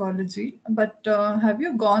behavioral ecology, but have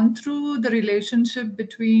you gone through the relationship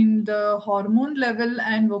between the hormone level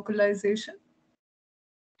and vocalization?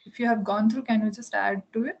 If you have gone through, can you just add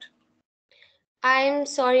to it? I'm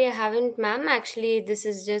sorry, I haven't, ma'am. Actually, this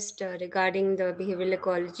is just regarding the behavioral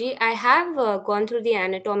ecology. I have gone through the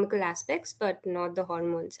anatomical aspects, but not the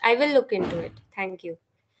hormones. I will look into it. Thank you.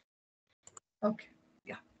 Okay.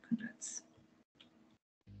 Yeah, congrats.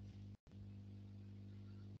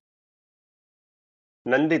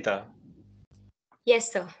 Nandita,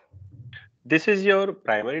 Yes, sir. this is your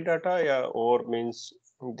primary data, yeah, or means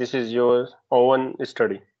this is your own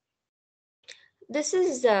study? This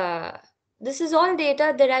is all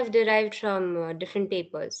data that I've derived from different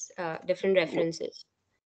papers, different references.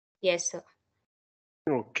 Yes, sir.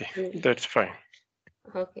 Okay, that's fine.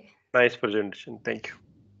 Okay. Nice presentation. Thank you.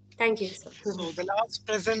 Thank you, sir. So the last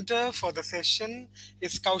presenter for the session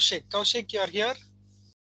is Kaushik. Kaushik, you're here?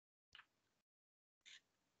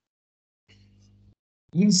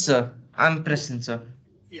 Yes, sir. I'm present, sir.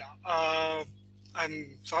 Yeah.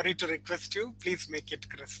 I'm sorry to request you. Please make it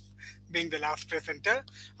crisp, being the last presenter.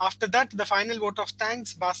 After that, the final vote of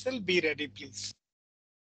thanks. Basil, be ready, please.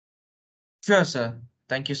 Sure, sir.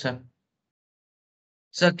 Thank you, sir.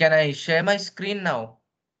 Sir, can I share my screen now?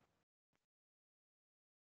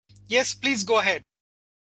 Yes, please go ahead.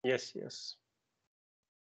 Yes, yes.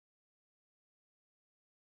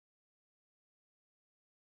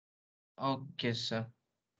 Okay, sir.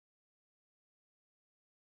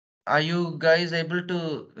 Are you guys able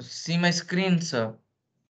to see my screen, sir?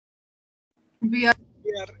 We are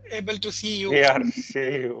able to see you. We are see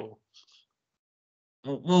you.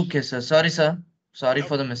 Okay, sir. Sorry, sir. Sorry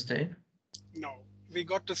for the mistake. No, we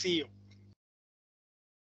got to see you.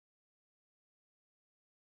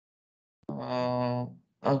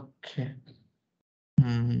 Okay.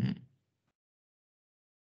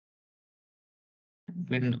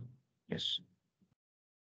 Window. Yes.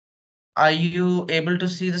 Are you able to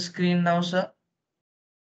see the screen now, sir?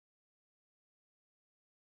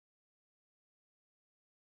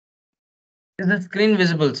 Is the screen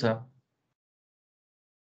visible, sir?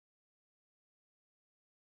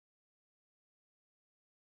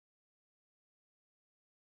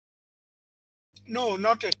 No,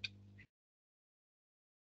 not it.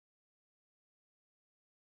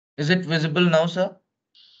 Is it visible now, sir?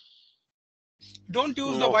 Don't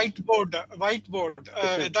use the No. whiteboard.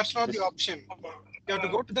 That's not the This option. You have to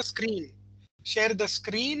go to the screen. Share the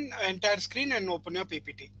screen, entire screen, and open your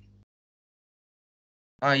PPT.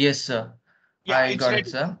 Yes, sir. Yeah, I it's got it, ready.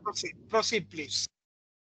 sir. Proceed, please.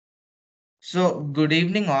 So, good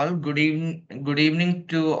evening, all. Good evening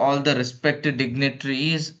to all the respected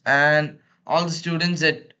dignitaries and all the students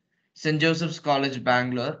at St. Joseph's College,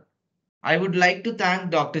 Bangalore. I would like to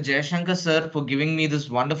thank Dr. Jayashankar, sir, for giving me this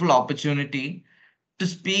wonderful opportunity to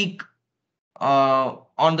speak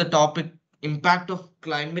on the topic impact of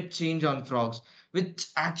climate change on frogs, which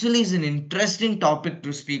actually is an interesting topic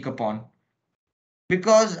to speak upon.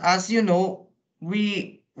 Because as you know,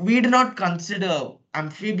 we do not consider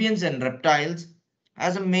amphibians and reptiles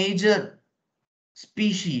as a major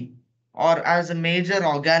species or as a major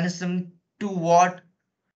organism to what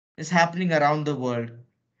is happening around the world.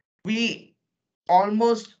 We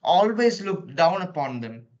almost always look down upon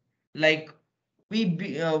them. Like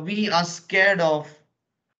we are scared of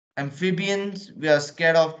amphibians. We are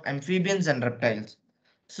scared of amphibians and reptiles.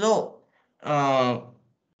 So,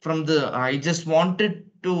 I just wanted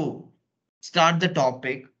to start the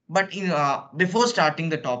topic, but before starting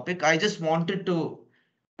the topic, I just wanted to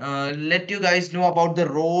let you guys know about the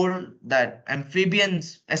role that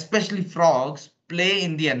amphibians, especially frogs, play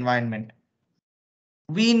in the environment.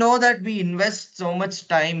 We know that we invest so much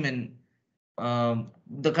time in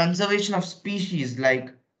the conservation of species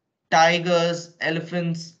like tigers,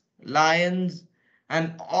 elephants, lions,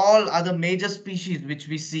 and all other major species which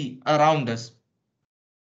we see around us.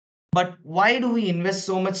 But why do we invest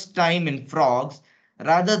so much time in frogs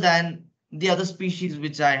rather than the other species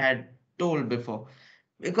which I had told before?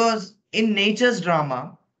 Because in nature's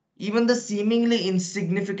drama, even the seemingly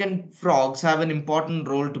insignificant frogs have an important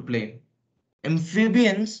role to play.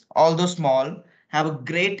 Amphibians, although small, have a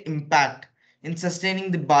great impact in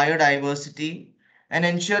sustaining the biodiversity and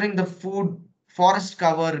ensuring the food forest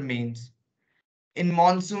cover remains in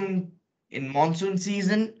monsoon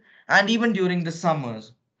season and even during the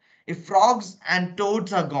summers. If frogs and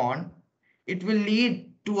toads are gone, it will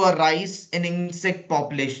lead to a rise in insect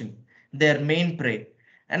population, their main prey,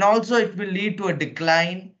 and also it will lead to a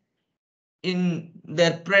decline in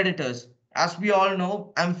their predators. As we all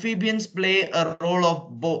know, amphibians play a role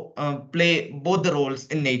of play both the roles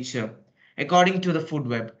in nature. According to the food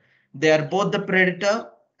web, they are both the predator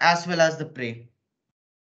as well as the prey.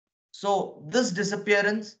 So this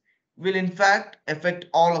disappearance will in fact affect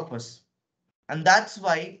all of us, and that's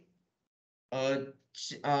why a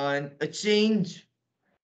change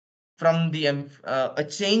a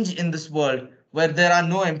change in this world where there are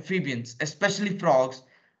no amphibians, especially frogs,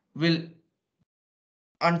 will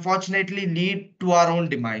unfortunately lead to our own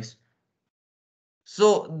demise.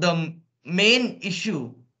 So the main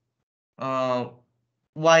issue uh,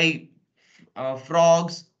 why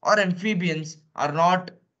frogs or amphibians are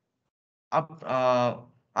not up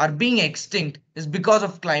are being extinct is because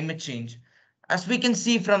of climate change. As we can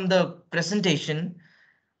see from the presentation,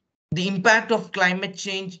 the impact of climate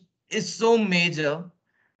change is so major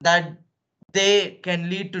that they can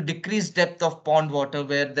lead to decreased depth of pond water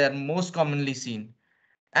where they're most commonly seen.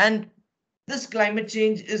 And this climate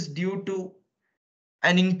change is due to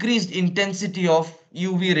an increased intensity of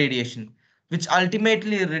UV radiation, which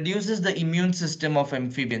ultimately reduces the immune system of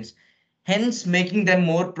amphibians, hence making them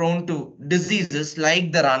more prone to diseases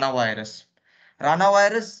like the Rana virus. Rana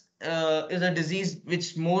virus is a disease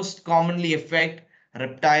which most commonly affect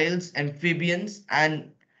reptiles, amphibians,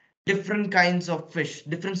 and different kinds of fish,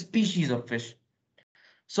 different species of fish.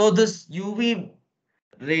 So this UV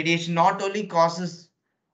radiation not only causes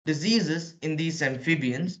diseases in these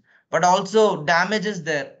amphibians, but also damages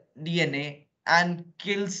their DNA and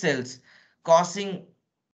kills cells, causing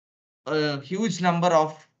a huge number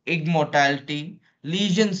of egg mortality,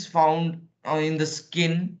 lesions found in the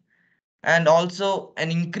skin, and also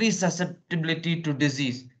an increased susceptibility to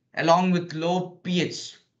disease, along with low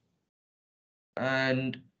pH.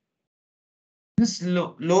 And this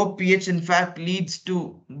low pH, in fact, leads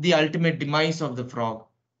to the ultimate demise of the frog.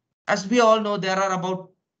 As we all know, there are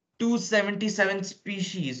about 277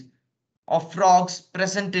 species of frogs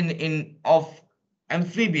present in of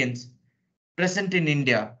amphibians present in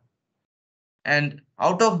India. And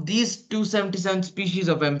out of these 277 species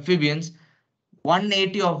of amphibians,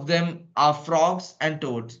 180 of them are frogs and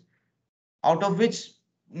toads, out of which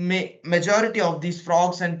majority of these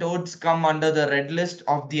frogs and toads come under the red list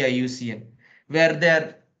of the IUCN, where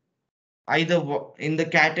they're either in the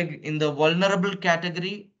category in the vulnerable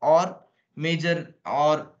category or major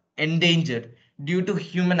or endangered due to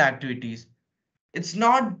human activities. It's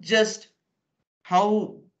not just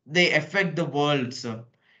how they affect the world, sir.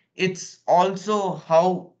 It's also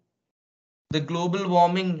how the global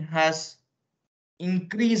warming has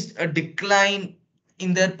increased a decline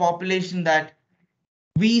in their population that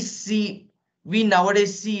we see we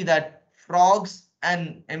nowadays see that frogs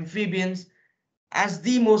and amphibians as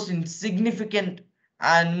the most insignificant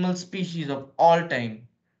animal species of all time.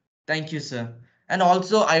 Thank you, sir. And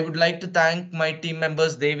also, I would like to thank my team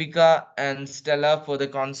members Devika and Stella for the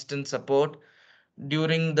constant support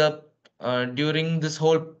during the during this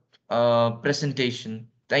whole presentation.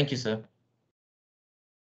 Thank you, sir.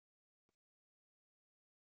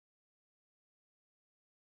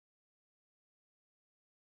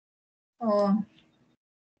 Uh,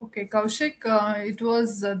 okay, Kaushik, it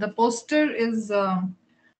was the poster is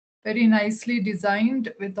very nicely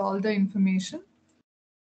designed with all the information.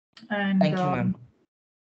 And Thank you, ma'am.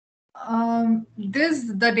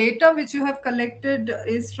 this the data which you have collected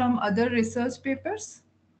is from other research papers,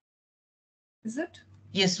 is it?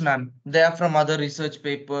 Yes, ma'am. They are from other research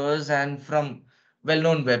papers and from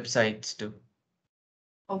well-known websites too.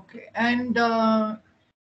 Okay, and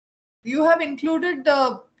you have included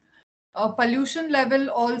the pollution level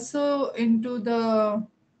also into the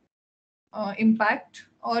impact,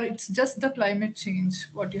 or it's just the climate change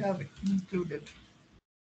what you have included?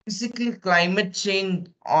 Basically, climate change.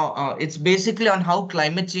 It's basically on how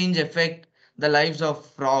climate change affect the lives of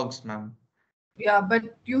frogs, ma'am. Yeah,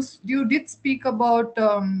 but you did speak about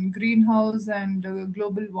greenhouse and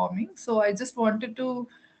global warming. So I just wanted to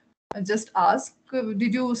just ask,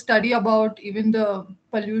 did you study about even the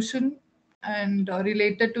pollution? And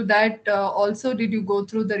related to that, also, did you go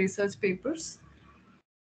through the research papers?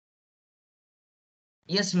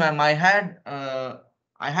 Yes, ma'am. I had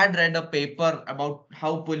read a paper about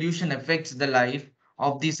how pollution affects the life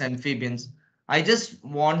of these amphibians. I just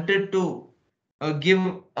wanted to give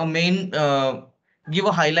a main give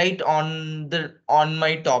a highlight on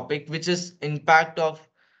my topic, which is impact of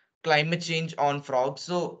climate change on frogs.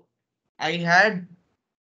 So I had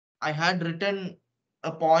I had written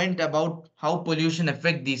a point about how pollution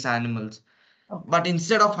affect these animals. But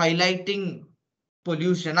instead of highlighting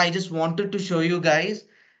pollution, I just wanted to show you guys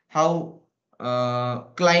how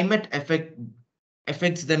climate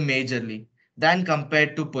affects them majorly than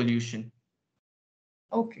compared to pollution.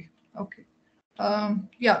 Okay, okay.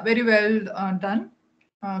 Yeah, very well done.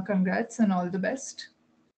 Congrats and all the best.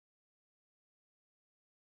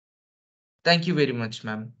 Thank you very much,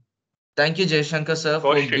 ma'am. Thank you, Jayshankar sir,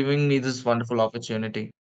 for Kaushik, giving me this wonderful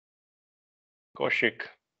opportunity. Kaushik,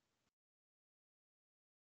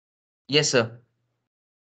 Yes, sir.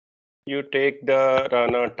 you take the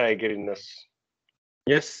Rana tigerinus.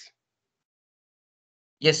 Yes,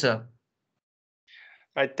 Yes, sir.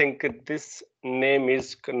 I think this name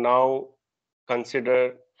is now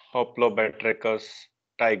considered Hoplobatrachus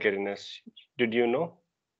tigerinus. Did you know?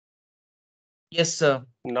 Yes, sir.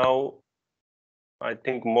 Now, I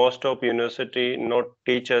think most of university not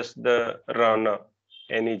teach us the Rana,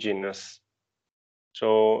 any genus.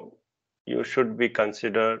 So you should be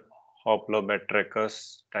considered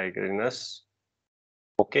Hoplobatrachus tigerinus.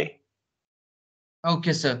 Okay.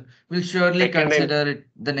 Okay, sir. We'll surely Second, consider it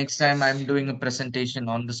the next time I'm yes. doing a presentation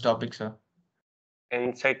on this topic, sir.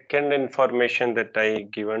 And second information that I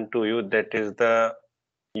given to you, that is the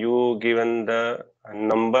you given the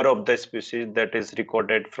number of the species that is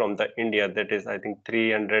recorded from the India, that is I think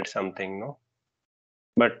 300 something, no?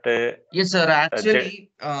 But Yes, sir. uh,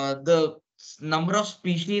 Actually, the number of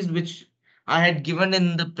species which I had given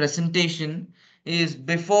in the presentation is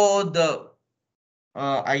before the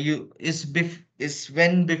is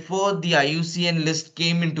when before the IUCN list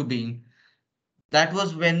came into being. That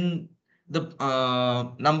was when the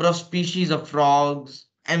number of species of frogs,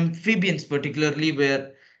 amphibians particularly,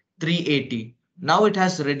 were 380. Now it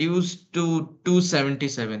has reduced to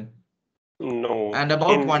 277, no, and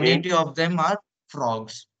about in 180 of them are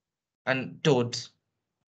frogs and toads.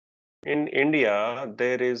 in India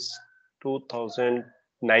there is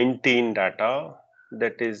 2019 data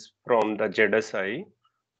that is from the JDSI,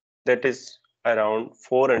 that is around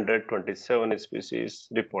 427 species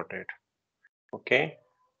reported. Okay.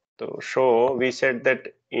 So we said that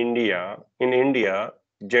in India,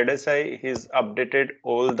 JDSI has updated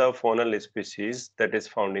all the faunal species that is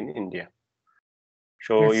found in India.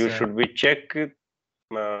 So Yes, you sir. should be check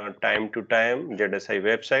time to time JDSI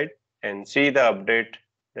website and see the update,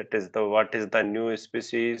 that is the what is the new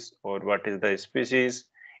species or what is the species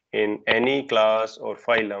in any class or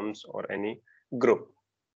phylums or any group.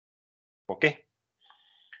 Okay.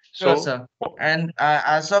 Sure, So sir. And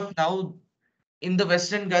as of now, in the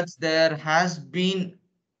Western Ghats, there has been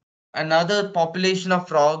another population of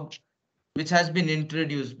frog which has been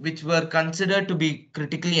introduced, which were considered to be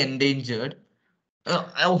critically endangered,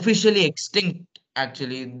 officially extinct,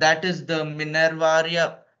 actually. That is the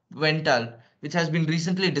Minervaria ventral, which has been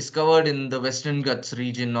recently discovered in the Western Ghats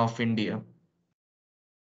region of India.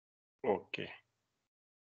 Okay.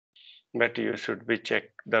 But you should be check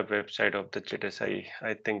the website of the GSI.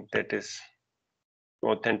 I think that is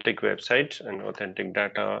authentic website and authentic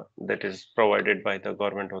data that is provided by the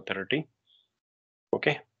government authority.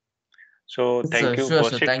 Okay. So thank you, Sure,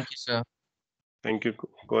 sir. Kaushik. Thank you, sir. Thank you,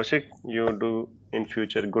 Kaushik. You do in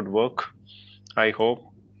future good work, I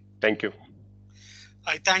hope. Thank you.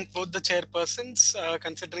 I thank both the chairpersons,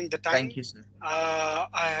 considering the time. Thank you, sir.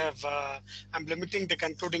 I'm limiting the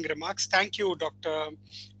concluding remarks. Thank you, Dr.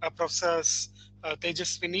 Professors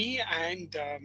Tejaswini and